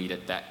reader need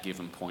at that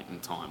given point in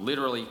time?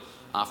 Literally,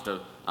 after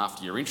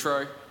your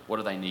intro, what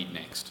do they need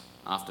next?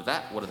 After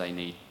that, what do they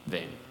need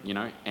then?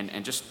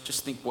 And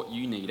just think what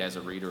you need as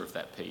a reader of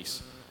that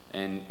piece.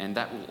 And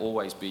that will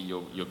always be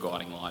your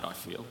guiding light, I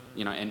feel.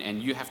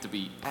 And you have to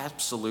be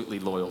absolutely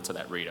loyal to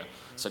that reader.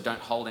 So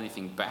don't hold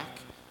anything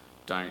back.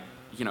 Don't,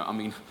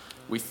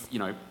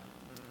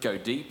 go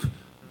deep,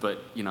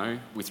 but,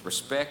 with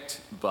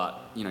respect, but,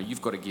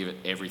 you've got to give it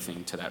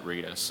everything to that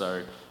reader.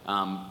 So,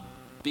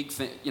 big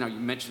thing, you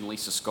mentioned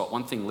Lisa Scott.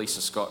 One thing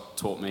Lisa Scott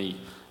taught me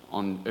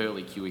on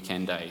early Q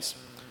Weekend days,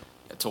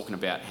 talking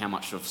about how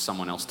much of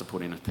someone else to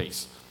put in a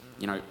piece.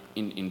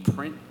 In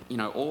print,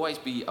 always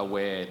be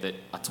aware that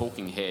a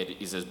talking head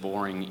is as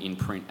boring in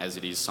print as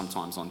it is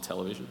sometimes on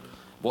television.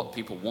 What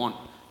people want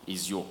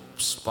is your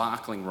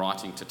sparkling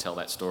writing to tell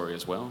that story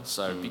as well.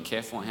 So be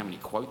careful on how many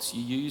quotes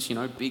you use,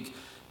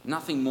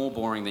 nothing more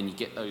boring than you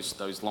get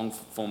those long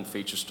form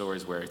feature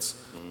stories where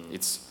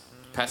it's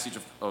passage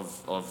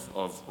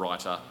of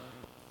writer,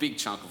 big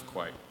chunk of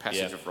quote,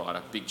 passage of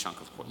writer, big chunk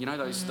of quote.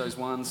 Those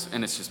ones,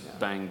 and it's just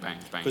bang, bang,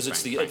 bang. Because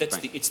it's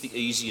the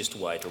easiest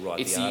way to write the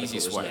article. It's the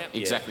easiest way,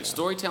 exactly.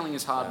 Storytelling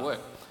is hard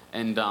work,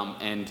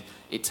 and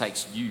it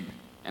takes you,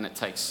 and it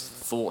takes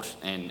thought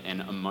and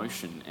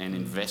emotion and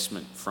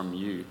investment from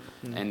you.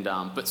 And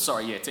but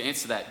sorry, to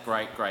answer that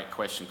great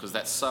question, because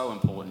that's so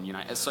important.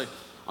 So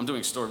I'm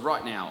doing a story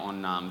right now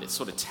on that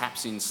sort of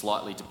taps in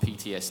slightly to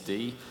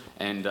PTSD,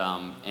 and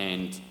I'm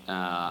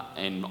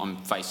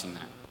facing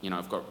that.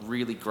 I've got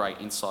really great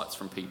insights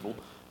from people,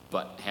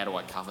 but how do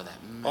I cover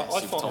that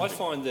massive topic? I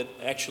find that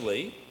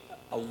actually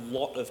a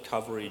lot of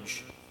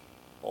coverage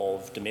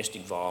of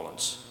domestic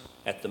violence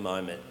at the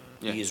moment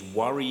is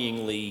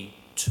worryingly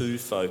too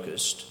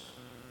focused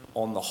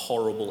on the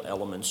horrible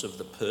elements of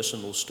the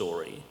personal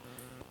story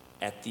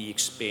at the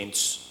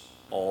expense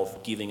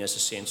of giving us a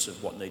sense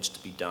of what needs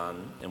to be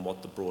done and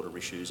what the broader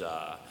issues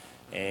are.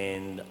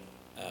 And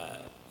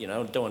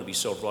I don't want to be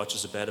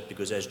self-righteous about it,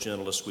 because as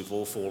journalists we've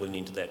all fallen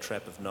into that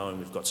trap of knowing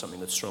we've got something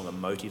that's strong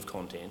emotive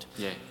content,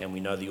 and we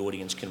know the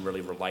audience can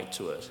really relate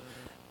to it.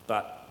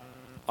 But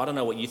I don't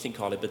know what you think,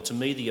 Kylie, but to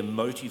me the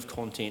emotive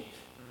content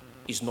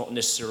is not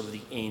necessarily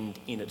the end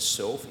in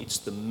itself. It's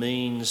the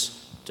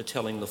means to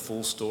telling the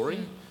full story.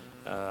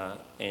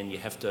 And you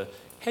have to...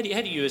 How do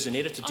you as an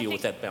editor deal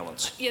with that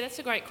balance? Yeah, that's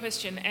a great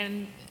question,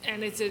 and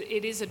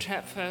it is a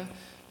trap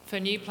for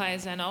new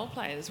players and old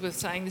players, with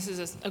saying this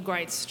is a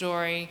great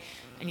story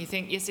and you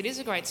think, yes, it is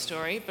a great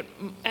story, but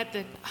at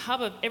the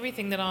hub of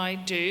everything that I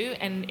do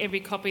and every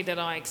copy that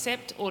I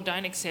accept or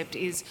don't accept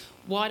is,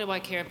 why do I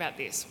care about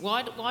this?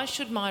 Why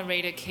should my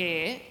reader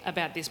care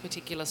about this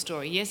particular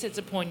story? Yes, it's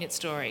a poignant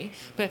story,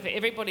 but if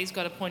everybody's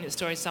got a poignant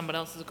story, someone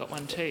else has got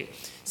one too.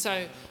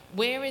 So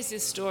where is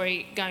this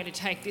story going to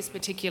take this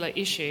particular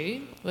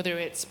issue, whether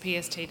it's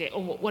PTSD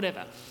or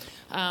whatever,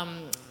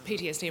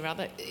 PTSD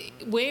rather,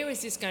 where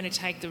is this going to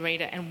take the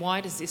reader, and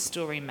why does this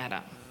story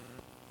matter?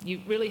 You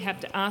really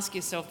have to ask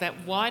yourself that,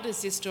 why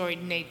does this story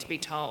need to be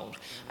told?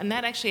 And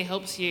that actually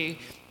helps you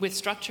with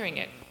structuring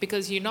it,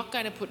 because you're not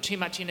going to put too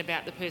much in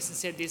about the person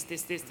said this,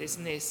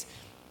 and this.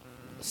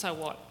 So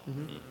what?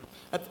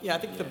 Mm-hmm. I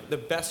think the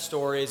best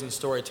stories and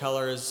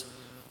storytellers,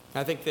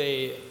 I think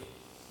they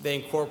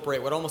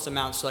incorporate what almost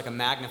amounts to like a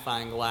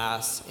magnifying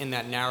glass in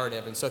that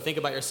narrative. And so think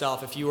about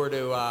yourself, if you were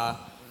to,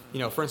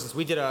 for instance,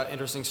 we did an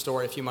interesting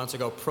story a few months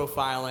ago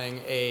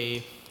profiling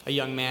a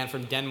young man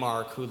from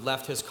Denmark who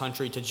left his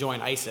country to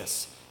join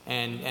ISIS.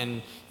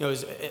 And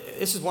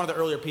this is one of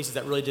the earlier pieces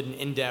that really did an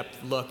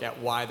in-depth look at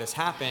why this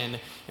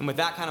happened. And with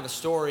that kind of a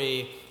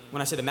story,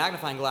 when I say the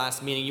magnifying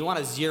glass, meaning you want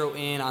to zero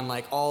in on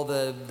like all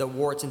the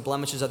warts and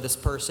blemishes of this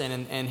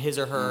person and his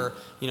or her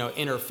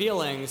inner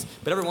feelings,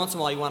 but every once in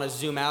a while you want to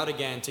zoom out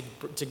again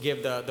to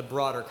give the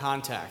broader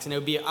context. And it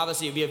would be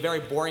a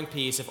very boring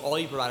piece if all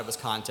you provided was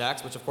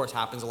context, which of course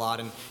happens a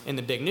lot in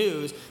the big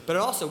news, but it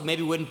also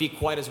maybe wouldn't be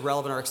quite as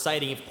relevant or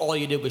exciting if all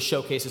you did was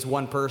showcase this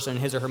one person,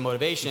 his or her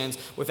motivations,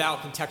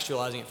 without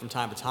contextualizing it from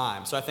time to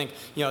time. So I think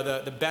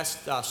the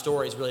best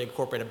stories really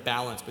incorporate a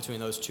balance between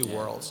those two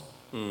worlds.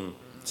 Mm.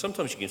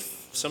 Sometimes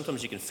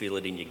you can feel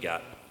it in your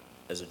gut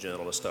as a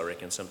journalist, I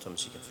reckon.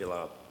 Sometimes you can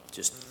feel,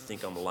 just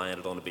think I'm laying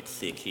it on a bit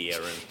thick here,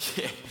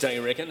 and don't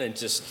you reckon? And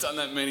just done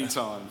that many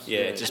times.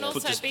 Yeah, just and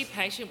also be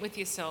patient with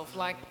yourself.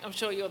 Like, I'm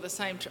sure you're the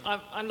same.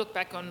 I look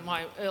back on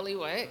my early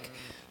work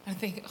and I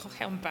think,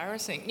 how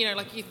embarrassing.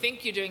 Like you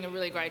think you're doing a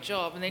really great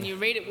job, and then you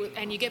read it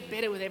and you get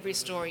better with every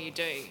story you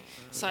do.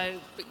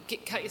 So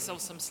cut yourself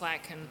some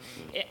slack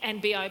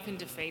and be open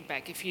to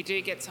feedback. If you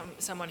do get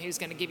someone who's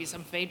going to give you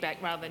some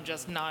feedback rather than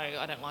just, no,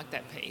 I don't like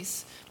that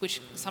piece,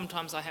 which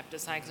sometimes I have to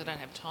say because I don't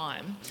have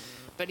time.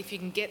 But if you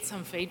can get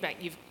some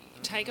feedback, you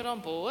take it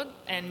on board,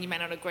 and you may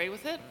not agree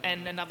with it,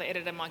 and another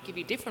editor might give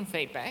you different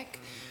feedback,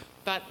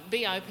 but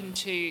be open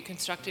to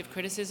constructive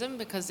criticism,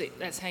 because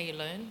that's how you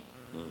learn.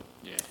 Mm.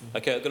 Yeah.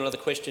 Okay, I've got another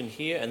question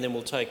here, and then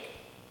we'll take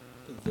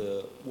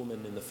the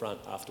woman in the front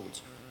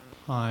afterwards.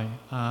 Hi,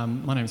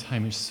 my name is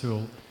Hamish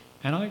Sewell,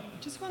 and I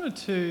just wanted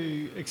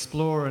to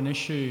explore an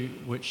issue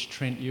which,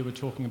 Trent, you were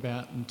talking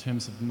about in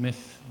terms of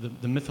myth,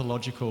 the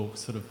mythological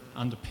sort of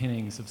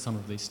underpinnings of some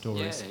of these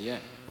stories. Yeah.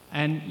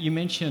 And you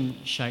mentioned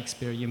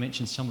Shakespeare, you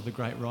mentioned some of the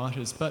great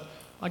writers, but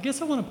I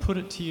guess I want to put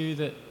it to you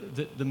that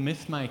the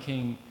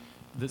myth-making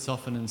that's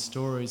often in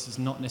stories is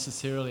not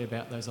necessarily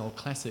about those old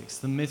classics.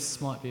 The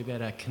myths might be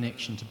about our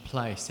connection to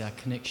place, our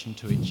connection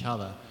to each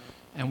other,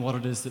 and what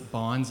it is that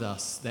binds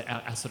us,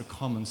 our sort of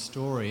common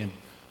story. And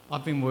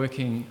I've been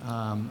working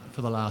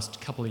for the last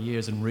couple of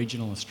years in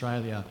regional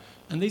Australia,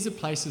 and these are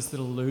places that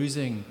are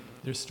losing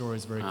their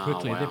stories very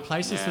quickly. Wow. They're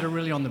places that are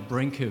really on the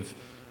brink of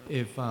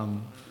their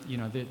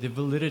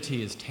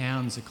validity as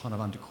towns are kind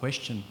of under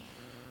question.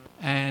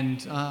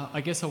 And I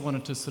guess I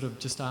wanted to sort of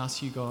just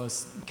ask you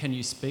guys, can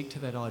you speak to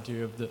that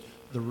idea of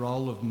the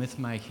role of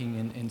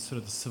myth-making and sort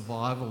of the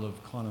survival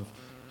of kind of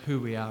who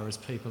we are as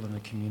people in a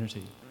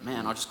community?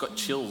 Man, I just got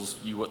chills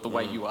the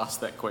way you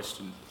asked that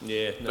question.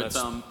 Yeah, no,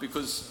 but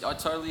because I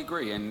totally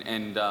agree,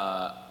 and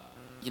I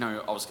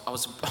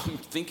was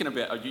thinking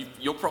about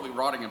you're probably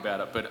writing about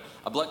it, but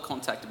a bloke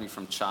contacted me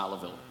from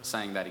Charleville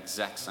saying that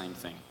exact same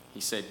thing. He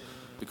said,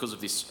 because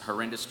of this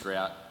horrendous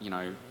drought,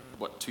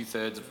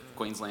 2/3 of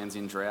Queensland's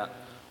in drought,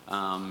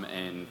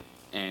 and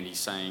he's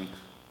saying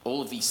all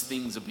of these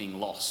things are being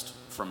lost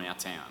from our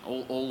town.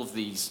 All of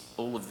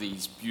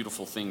these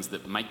beautiful things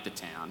that make the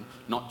town,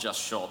 not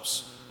just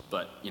shops,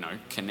 but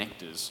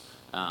connectors,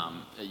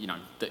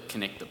 that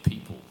connect the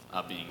people,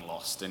 are being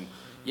lost. And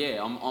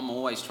yeah, I'm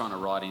always trying to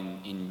write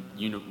in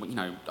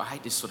I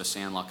hate to sort of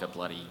sound like a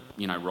bloody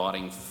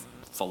writing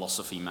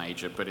philosophy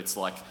major, but it's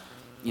like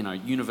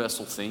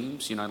universal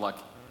themes.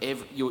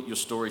 Your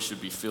story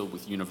should be filled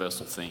with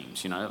universal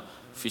themes,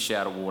 fish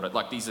out of water.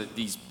 Like these are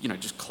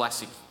just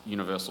classic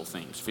universal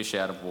themes. Fish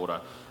out of water,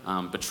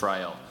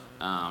 betrayal,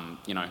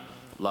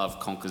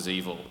 love conquers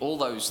evil. All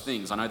those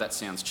things. I know that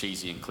sounds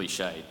cheesy and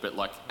cliched, but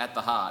like at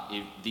the heart,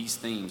 these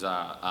themes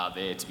are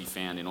there to be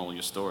found in all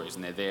your stories,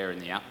 and they're there in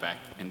the outback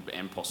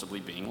and possibly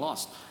being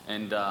lost.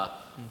 And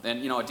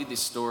I did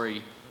this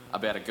story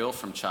about a girl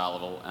from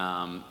Charleville,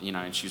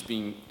 and she was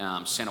being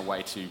sent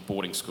away to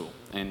boarding school,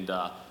 and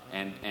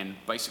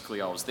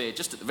basically I was there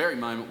just at the very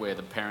moment where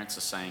the parents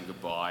are saying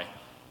goodbye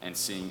and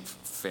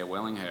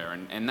farewelling her,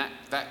 and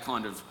that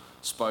kind of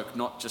spoke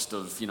not just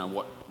of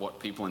what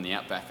people in the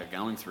outback are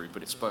going through,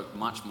 but it spoke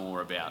much more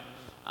about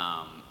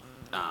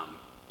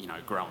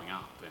growing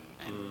up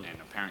and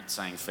a parent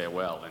saying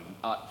farewell. And,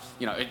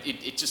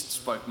 it just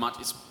spoke much.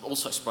 It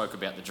also spoke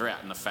about the drought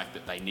and the fact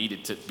that they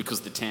needed to,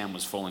 because the town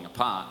was falling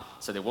apart,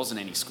 so there wasn't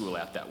any school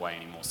out that way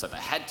anymore, so they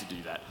had to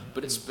do that.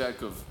 But it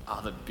spoke of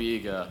other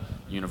bigger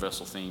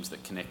universal themes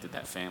that connected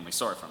that family.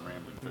 Sorry if I'm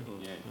rambling, but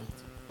yeah.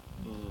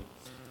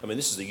 I mean,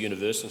 this is a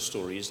universal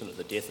story, isn't it?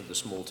 The death of the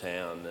small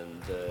town,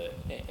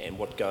 and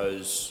what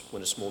goes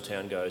when a small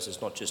town goes.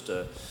 It's not just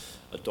a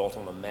dot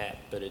on a map,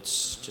 but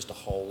it's just a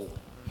whole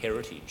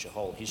heritage, a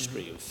whole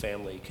history of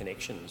family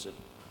connections.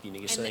 You're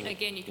and saying,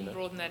 again, you can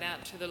broaden that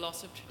out to the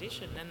loss of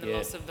tradition and the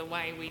loss of the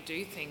way we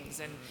do things,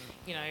 and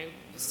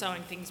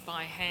sewing things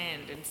by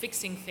hand and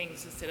fixing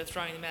things instead of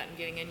throwing them out and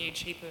getting a new,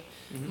 cheaper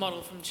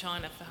model from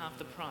China for half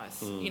the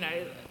price.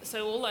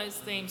 So all those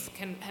themes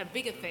can have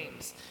bigger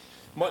themes.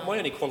 My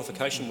only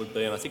qualification would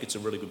be, and I think it's a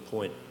really good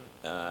point,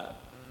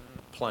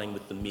 playing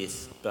with the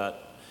myth,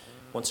 but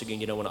once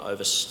again, you don't want to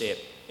overstep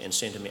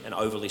and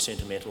overly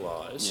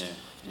sentimentalise.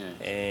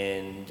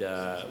 And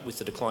with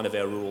the decline of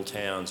our rural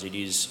towns, it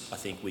is, I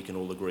think we can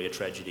all agree, a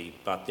tragedy.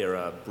 But there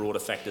are broader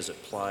factors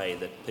at play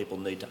that people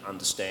need to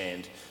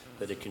understand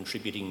that are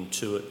contributing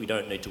to it. We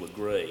don't need to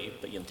agree,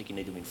 but I think you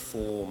need to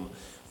inform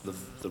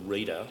the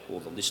reader or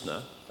the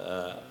listener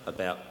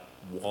about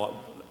why.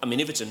 I mean,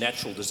 if it's a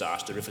natural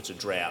disaster, if it's a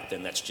drought,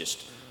 then that's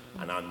just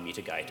an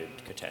unmitigated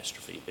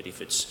catastrophe. But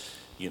if it's,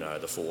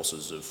 the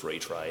forces of free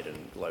trade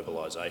and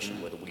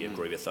globalisation, whether we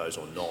agree with those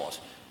or not,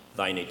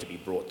 they need to be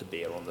brought to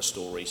bear on the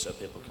story so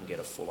people can get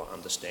a fuller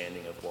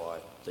understanding of why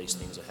these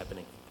things are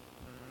happening,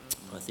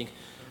 I think.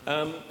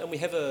 And we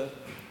have a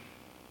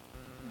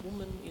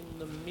woman in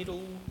the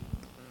middle.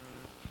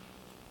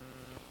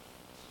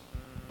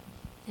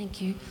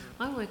 Thank you.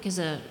 I work as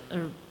a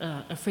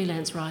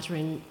freelance writer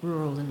in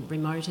rural and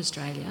remote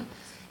Australia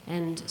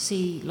and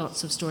see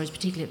lots of stories,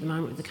 particularly at the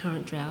moment with the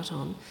current drought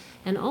on.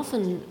 And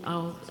often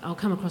I'll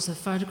come across a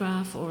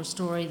photograph or a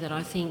story that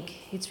I think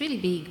it's really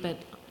big, but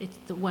it's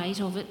the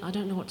weight of it, I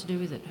don't know what to do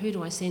with it. Who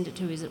do I send it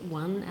to? Is it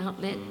one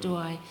outlet?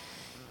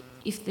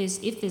 If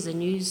there's a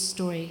news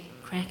story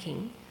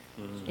cracking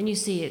and you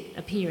see it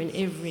appear in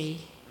every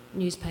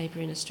newspaper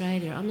in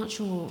Australia, I'm not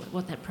sure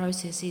what that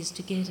process is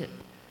to get it.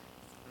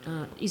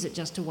 Is it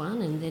just to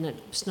one and then it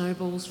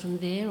snowballs from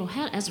there? Or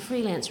how, as a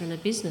freelancer and a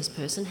business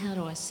person, how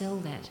do I sell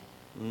that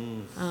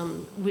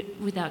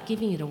without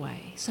giving it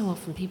away? So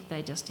often people,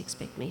 they just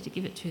expect me to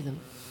give it to them.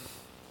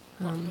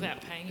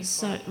 Without paying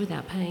for it?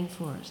 Without paying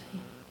for it.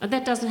 Yeah.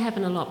 That doesn't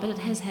happen a lot, but it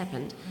has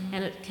happened.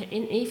 And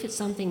if it's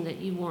something that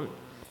you want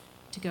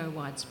to go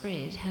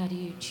widespread, how do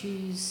you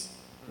choose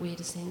where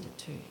to send it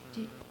to?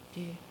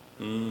 Do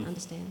you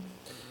understand?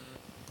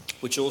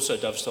 Which also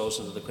dovetails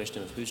into the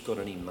question of who's got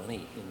any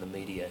money in the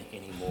media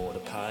anymore to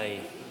pay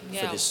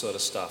for this sort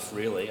of stuff,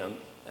 really.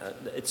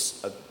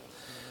 It's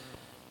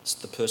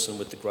the person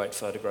with the great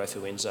photograph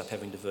who ends up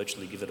having to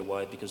virtually give it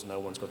away because no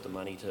one's got the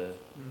money to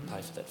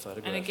pay for that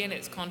photograph. And again,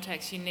 it's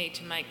contacts. You need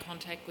to make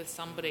contact with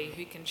somebody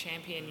who can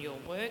champion your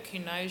work, who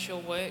knows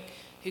your work,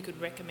 who could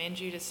recommend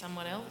you to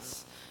someone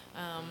else.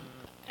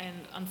 And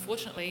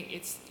unfortunately,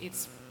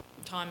 it's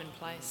time and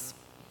place.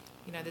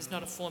 There's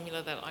not a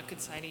formula that I could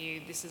say to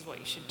you, this is what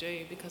you should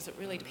do, because it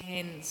really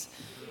depends.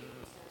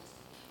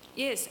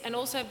 Yes, and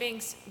also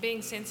being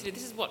sensitive.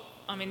 This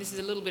is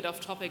a little bit off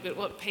topic, but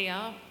what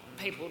PR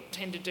people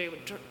tend to do,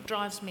 it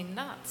drives me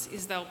nuts,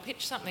 is they'll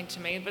pitch something to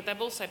me, but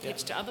they've also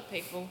pitched to other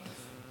people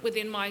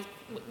within my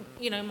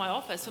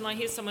office, and I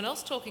hear someone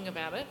else talking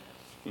about it.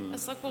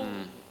 It's like, well,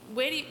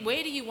 where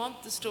do you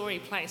want the story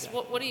placed?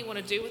 What do you want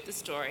to do with the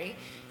story?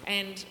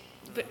 And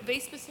be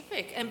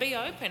specific and be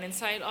open and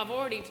say, I've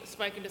already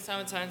spoken to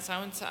so-and-so and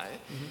so-and-so,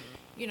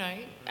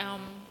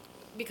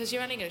 because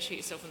you're only going to shoot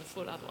yourself in the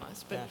foot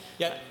otherwise. But,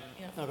 No,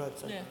 go ahead,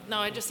 sorry. No,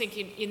 I just think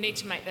you need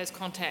to make those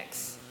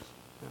contacts.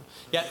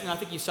 Yeah, and I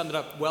think you summed it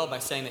up well by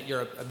saying that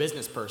you're a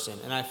business person.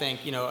 And I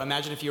think,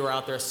 imagine if you were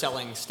out there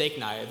selling steak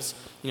knives,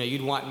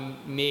 you'd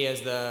want me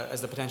as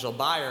the potential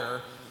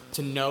buyer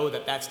to know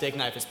that steak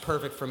knife is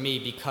perfect for me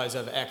because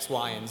of X,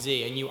 Y, and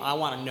Z. And I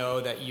want to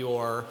know that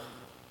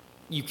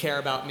you care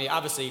about me.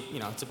 Obviously,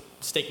 it's a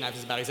steak knife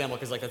is a bad example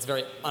because that's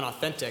very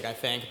unauthentic, I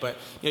think. But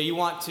you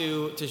want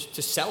to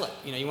sell it.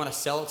 You want to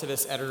sell it to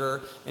this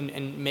editor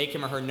and make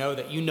him or her know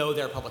that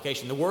their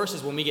publication. The worst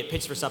is when we get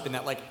pitched for something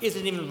that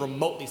isn't even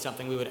remotely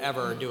something we would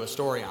ever do a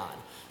story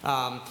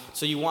on.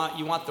 So you want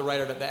the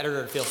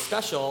editor to feel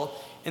special.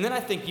 And then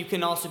I think you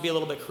can also be a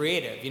little bit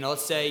creative.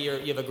 Let's say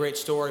you have a great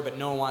story but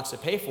no one wants to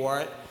pay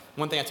for it.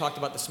 One thing I talked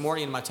about this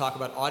morning in my talk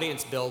about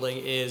audience building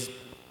is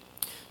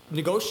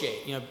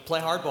negotiate,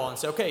 play hardball and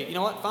say, okay, you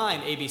know what,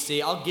 fine,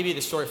 ABC, I'll give you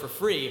the story for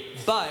free,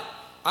 but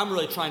I'm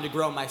really trying to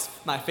grow my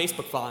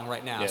Facebook following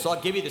right now. Yeah. So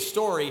I'll give you the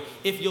story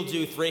if you'll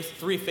do three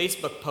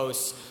Facebook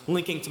posts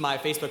linking to my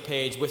Facebook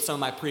page with some of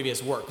my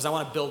previous work, because I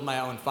want to build my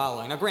own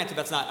following. Now, granted,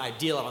 that's not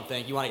ideal, I don't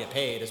think. You want to get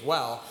paid as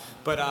well.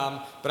 But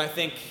I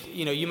think,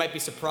 you might be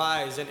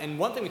surprised. And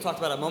one thing we talked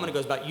about a moment ago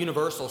is about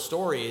universal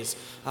stories.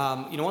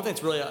 One thing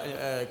that's really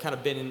kind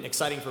of been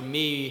exciting for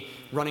me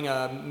running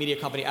a media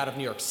company out of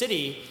New York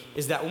City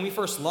is that when we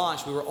first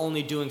launched, we were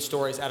only doing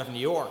stories out of New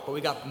York, but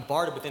we got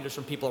bombarded with interest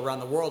from people around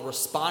the world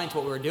responding to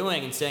what we were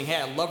doing and saying, hey,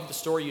 I loved the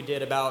story you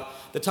did about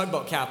the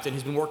tugboat captain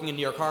who's been working in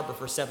New York Harbor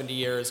for 70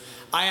 years.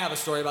 I have a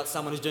story about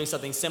someone who's doing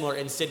something similar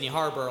in Sydney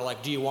Harbor,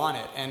 like, do you want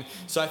it? And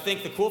so I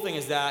think the cool thing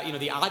is that,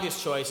 the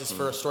obvious choice is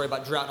for a story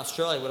about drought in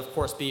Australia would, of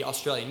course, be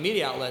Australian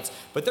media outlets,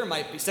 but there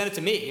might be, send it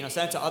to me,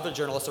 send it to other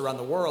journalists around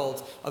the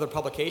world, other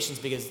publications,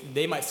 because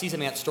they might see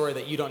something in that story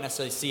that you don't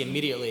necessarily see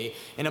immediately,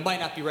 and it might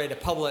not be ready to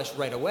publish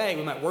right away.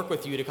 We might work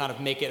with you to kind of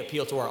make it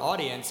appeal to our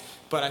audience,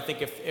 but I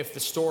think if the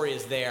story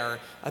is there,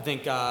 I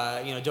think,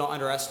 don't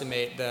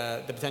underestimate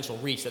the potential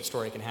reach that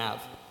story can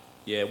have.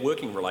 Yeah,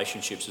 working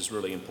relationships is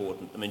really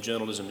important. I mean,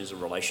 journalism is a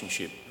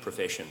relationship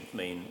profession. I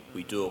mean,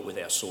 we do it with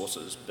our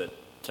sources, but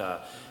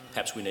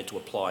perhaps we need to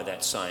apply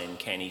that same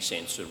canny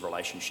sense of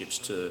relationships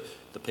to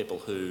the people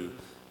who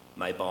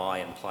may buy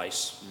and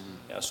place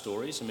our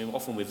stories. I mean,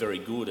 often we're very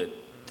good at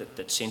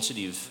that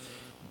sensitive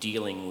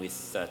dealing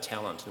with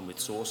talent and with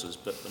sources,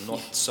 but we're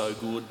not so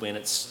good when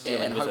it's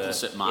dealing with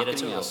hopeless at marketing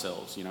editor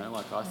ourselves.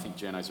 I think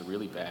journos are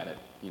really bad at,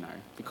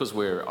 because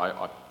we're,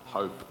 I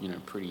hope,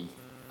 pretty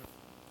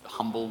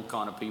humble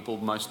kind of people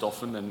most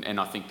often, and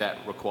I think that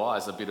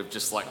requires a bit of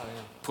just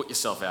put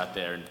yourself out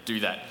there and do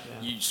that.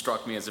 Yeah. You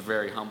strike me as a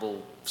very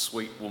humble,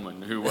 sweet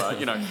woman who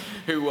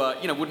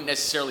wouldn't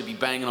necessarily be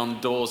banging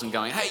on doors and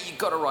going, hey, you've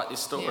got to write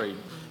this story. Yeah.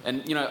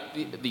 And,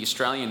 the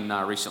Australian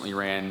recently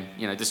ran,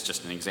 this is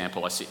just an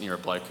example. I sit near a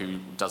bloke who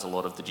does a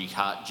lot of the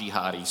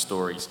jihadi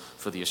stories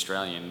for the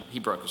Australian. He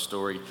broke a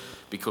story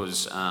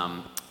because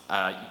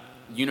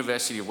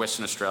University of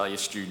Western Australia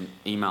student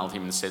emailed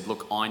him and said,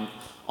 look,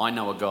 I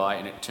know a guy,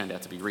 and it turned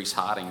out to be Reece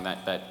Harding,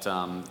 that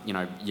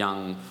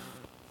young,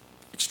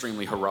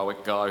 extremely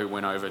heroic guy who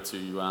went over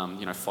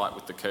to fight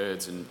with the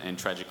Kurds and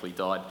tragically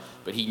died.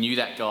 But he knew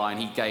that guy,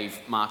 and he gave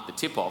Mark the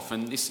tip-off.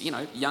 And this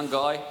young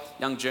guy,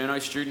 young journo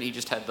student, he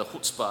just had the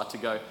chutzpah to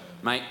go,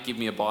 mate, give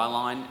me a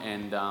byline,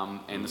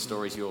 and the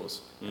story's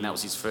yours. And that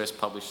was his first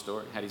published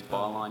story. Had his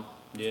byline.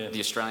 Yeah.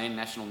 The Australian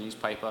national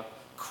newspaper,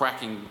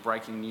 cracking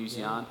breaking news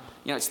yarn.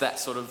 It's that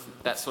sort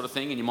of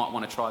thing, and you might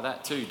want to try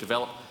that too.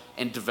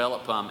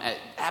 Develop,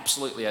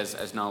 absolutely,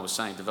 as Noah was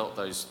saying, develop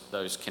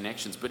those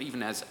connections, but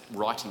even as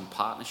writing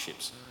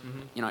partnerships.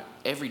 Mm-hmm.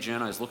 Every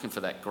journo is looking for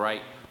that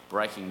great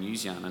breaking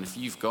news yarn, and if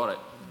you've got it,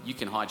 you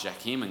can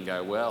hijack him and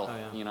go,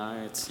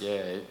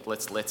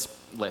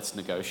 let's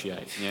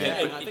negotiate. Yeah,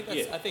 and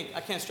I think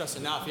I can't stress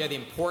enough, the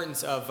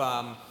importance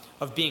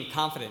of being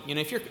confident.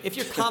 If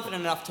you're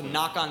confident enough to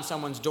knock on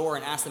someone's door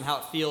and ask them how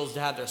it feels to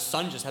have their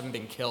son just having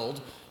been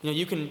killed,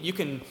 you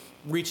can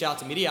reach out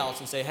to media outlets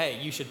and say,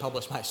 hey, you should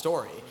publish my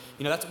story.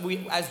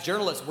 As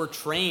journalists, we're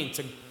trained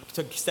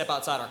to step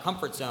outside our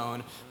comfort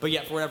zone, but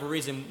yet for whatever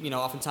reason,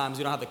 oftentimes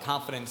we don't have the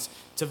confidence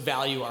to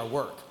value our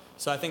work.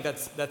 So I think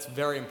that's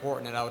very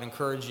important, and I would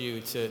encourage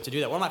you to do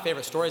that. One of my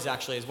favorite stories,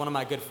 actually, is one of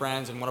my good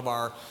friends and one of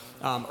our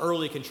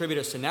early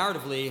contributors to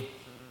Narratively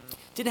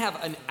didn't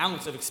have an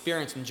ounce of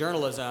experience in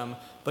journalism,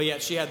 but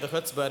yet she had the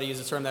chutzpah, to use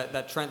a term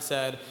that Trent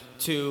said,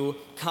 to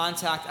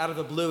contact out of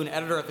the blue an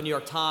editor at the New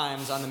York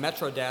Times on the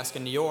Metro desk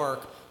in New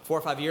York 4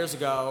 or 5 years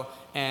ago,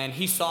 and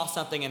he saw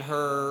something in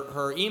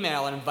her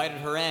email and invited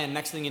her in.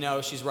 Next thing you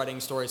know, she's writing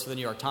stories for the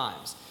New York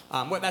Times.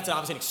 That's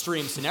obviously an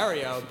extreme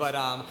scenario, but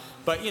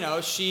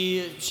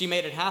she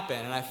made it happen,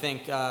 and I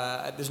think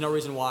there's no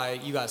reason why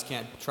you guys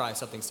can't try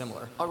something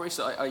similar. I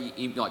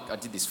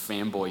did this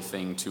fanboy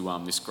thing to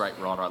this great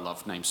writer I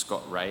love named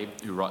Scott Rabe,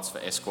 who writes for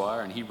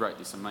Esquire, and he wrote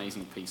this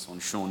amazing piece on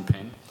Sean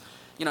Penn.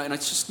 And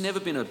it's just never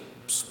been a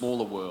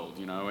smaller world,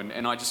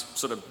 and I just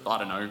sort of,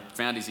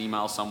 found his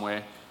email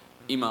somewhere,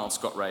 emailed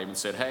Scott Rabe and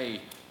said,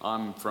 hey,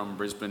 I'm from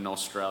Brisbane,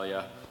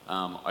 Australia.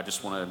 I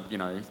just want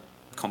to,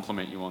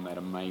 compliment you on that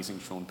amazing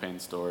Sean Penn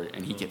story.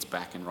 And he gets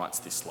back and writes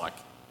this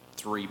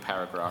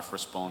 3-paragraph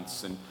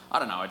response. And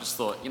I just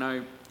thought,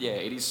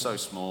 it is so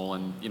small,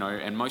 and,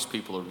 and most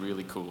people are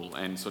really cool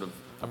and sort of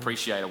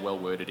appreciate a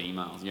well-worded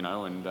email,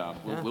 and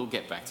we'll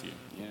get back to you.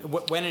 Yeah.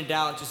 When in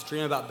doubt, just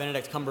dream about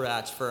Benedict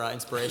Cumberbatch for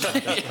inspiration.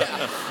 Break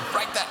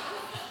that.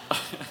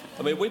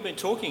 I mean, we've been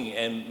talking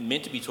and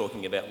meant to be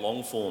talking about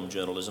long-form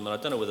journalism, and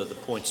I don't know whether the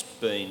point's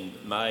been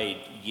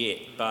made yet,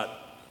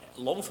 but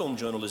long-form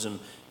journalism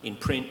in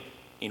print,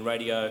 in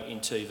radio, in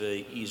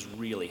TV is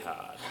really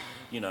hard.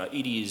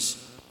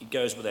 It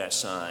goes without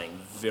saying,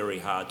 very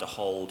hard to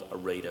hold a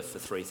reader for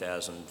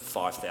 3,000,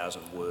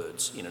 5,000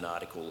 words in an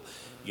article.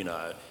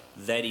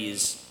 That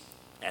is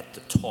at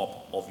the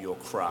top of your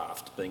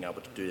craft, being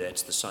able to do that.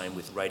 It's the same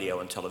with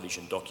radio and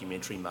television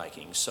documentary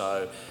making.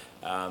 So,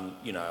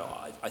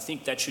 I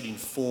think that should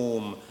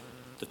inform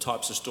the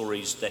types of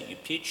stories that you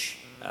pitch.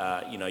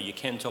 You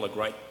can tell a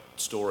great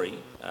story,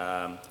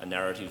 a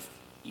narrative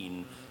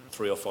in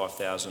 3,000 or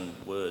 5,000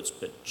 words,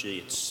 but gee,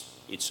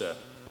 it's a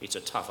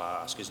tough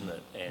ask, isn't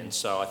it? And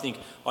so I think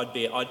I'd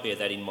bear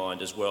that in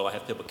mind as well. I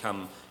have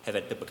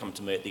had people come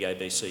to me at the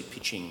ABC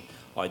pitching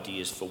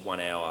ideas for 1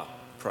 hour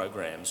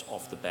programs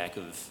off the back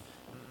of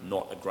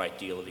not a great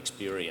deal of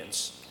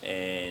experience,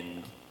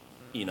 and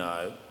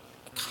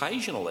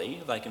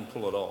occasionally they can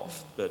pull it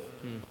off, but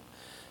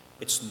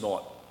it's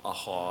not a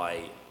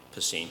high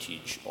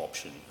percentage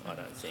option, I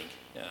don't think,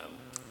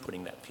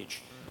 putting that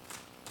pitch.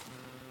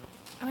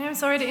 I mean, I'm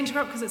sorry to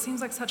interrupt because it seems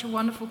like such a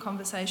wonderful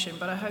conversation,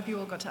 but I hope you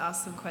all got to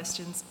ask some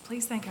questions.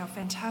 Please thank our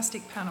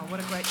fantastic panel.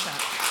 What a great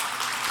chat.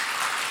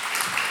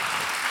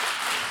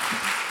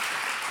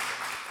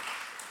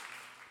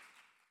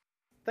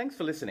 Thanks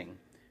for listening.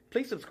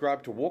 Please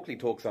subscribe to Walkley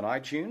Talks on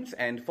iTunes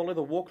and follow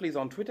the Walkleys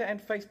on Twitter and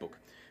Facebook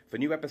for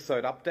new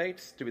episode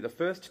updates to be the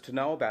first to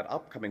know about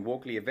upcoming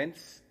Walkley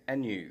events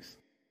and news.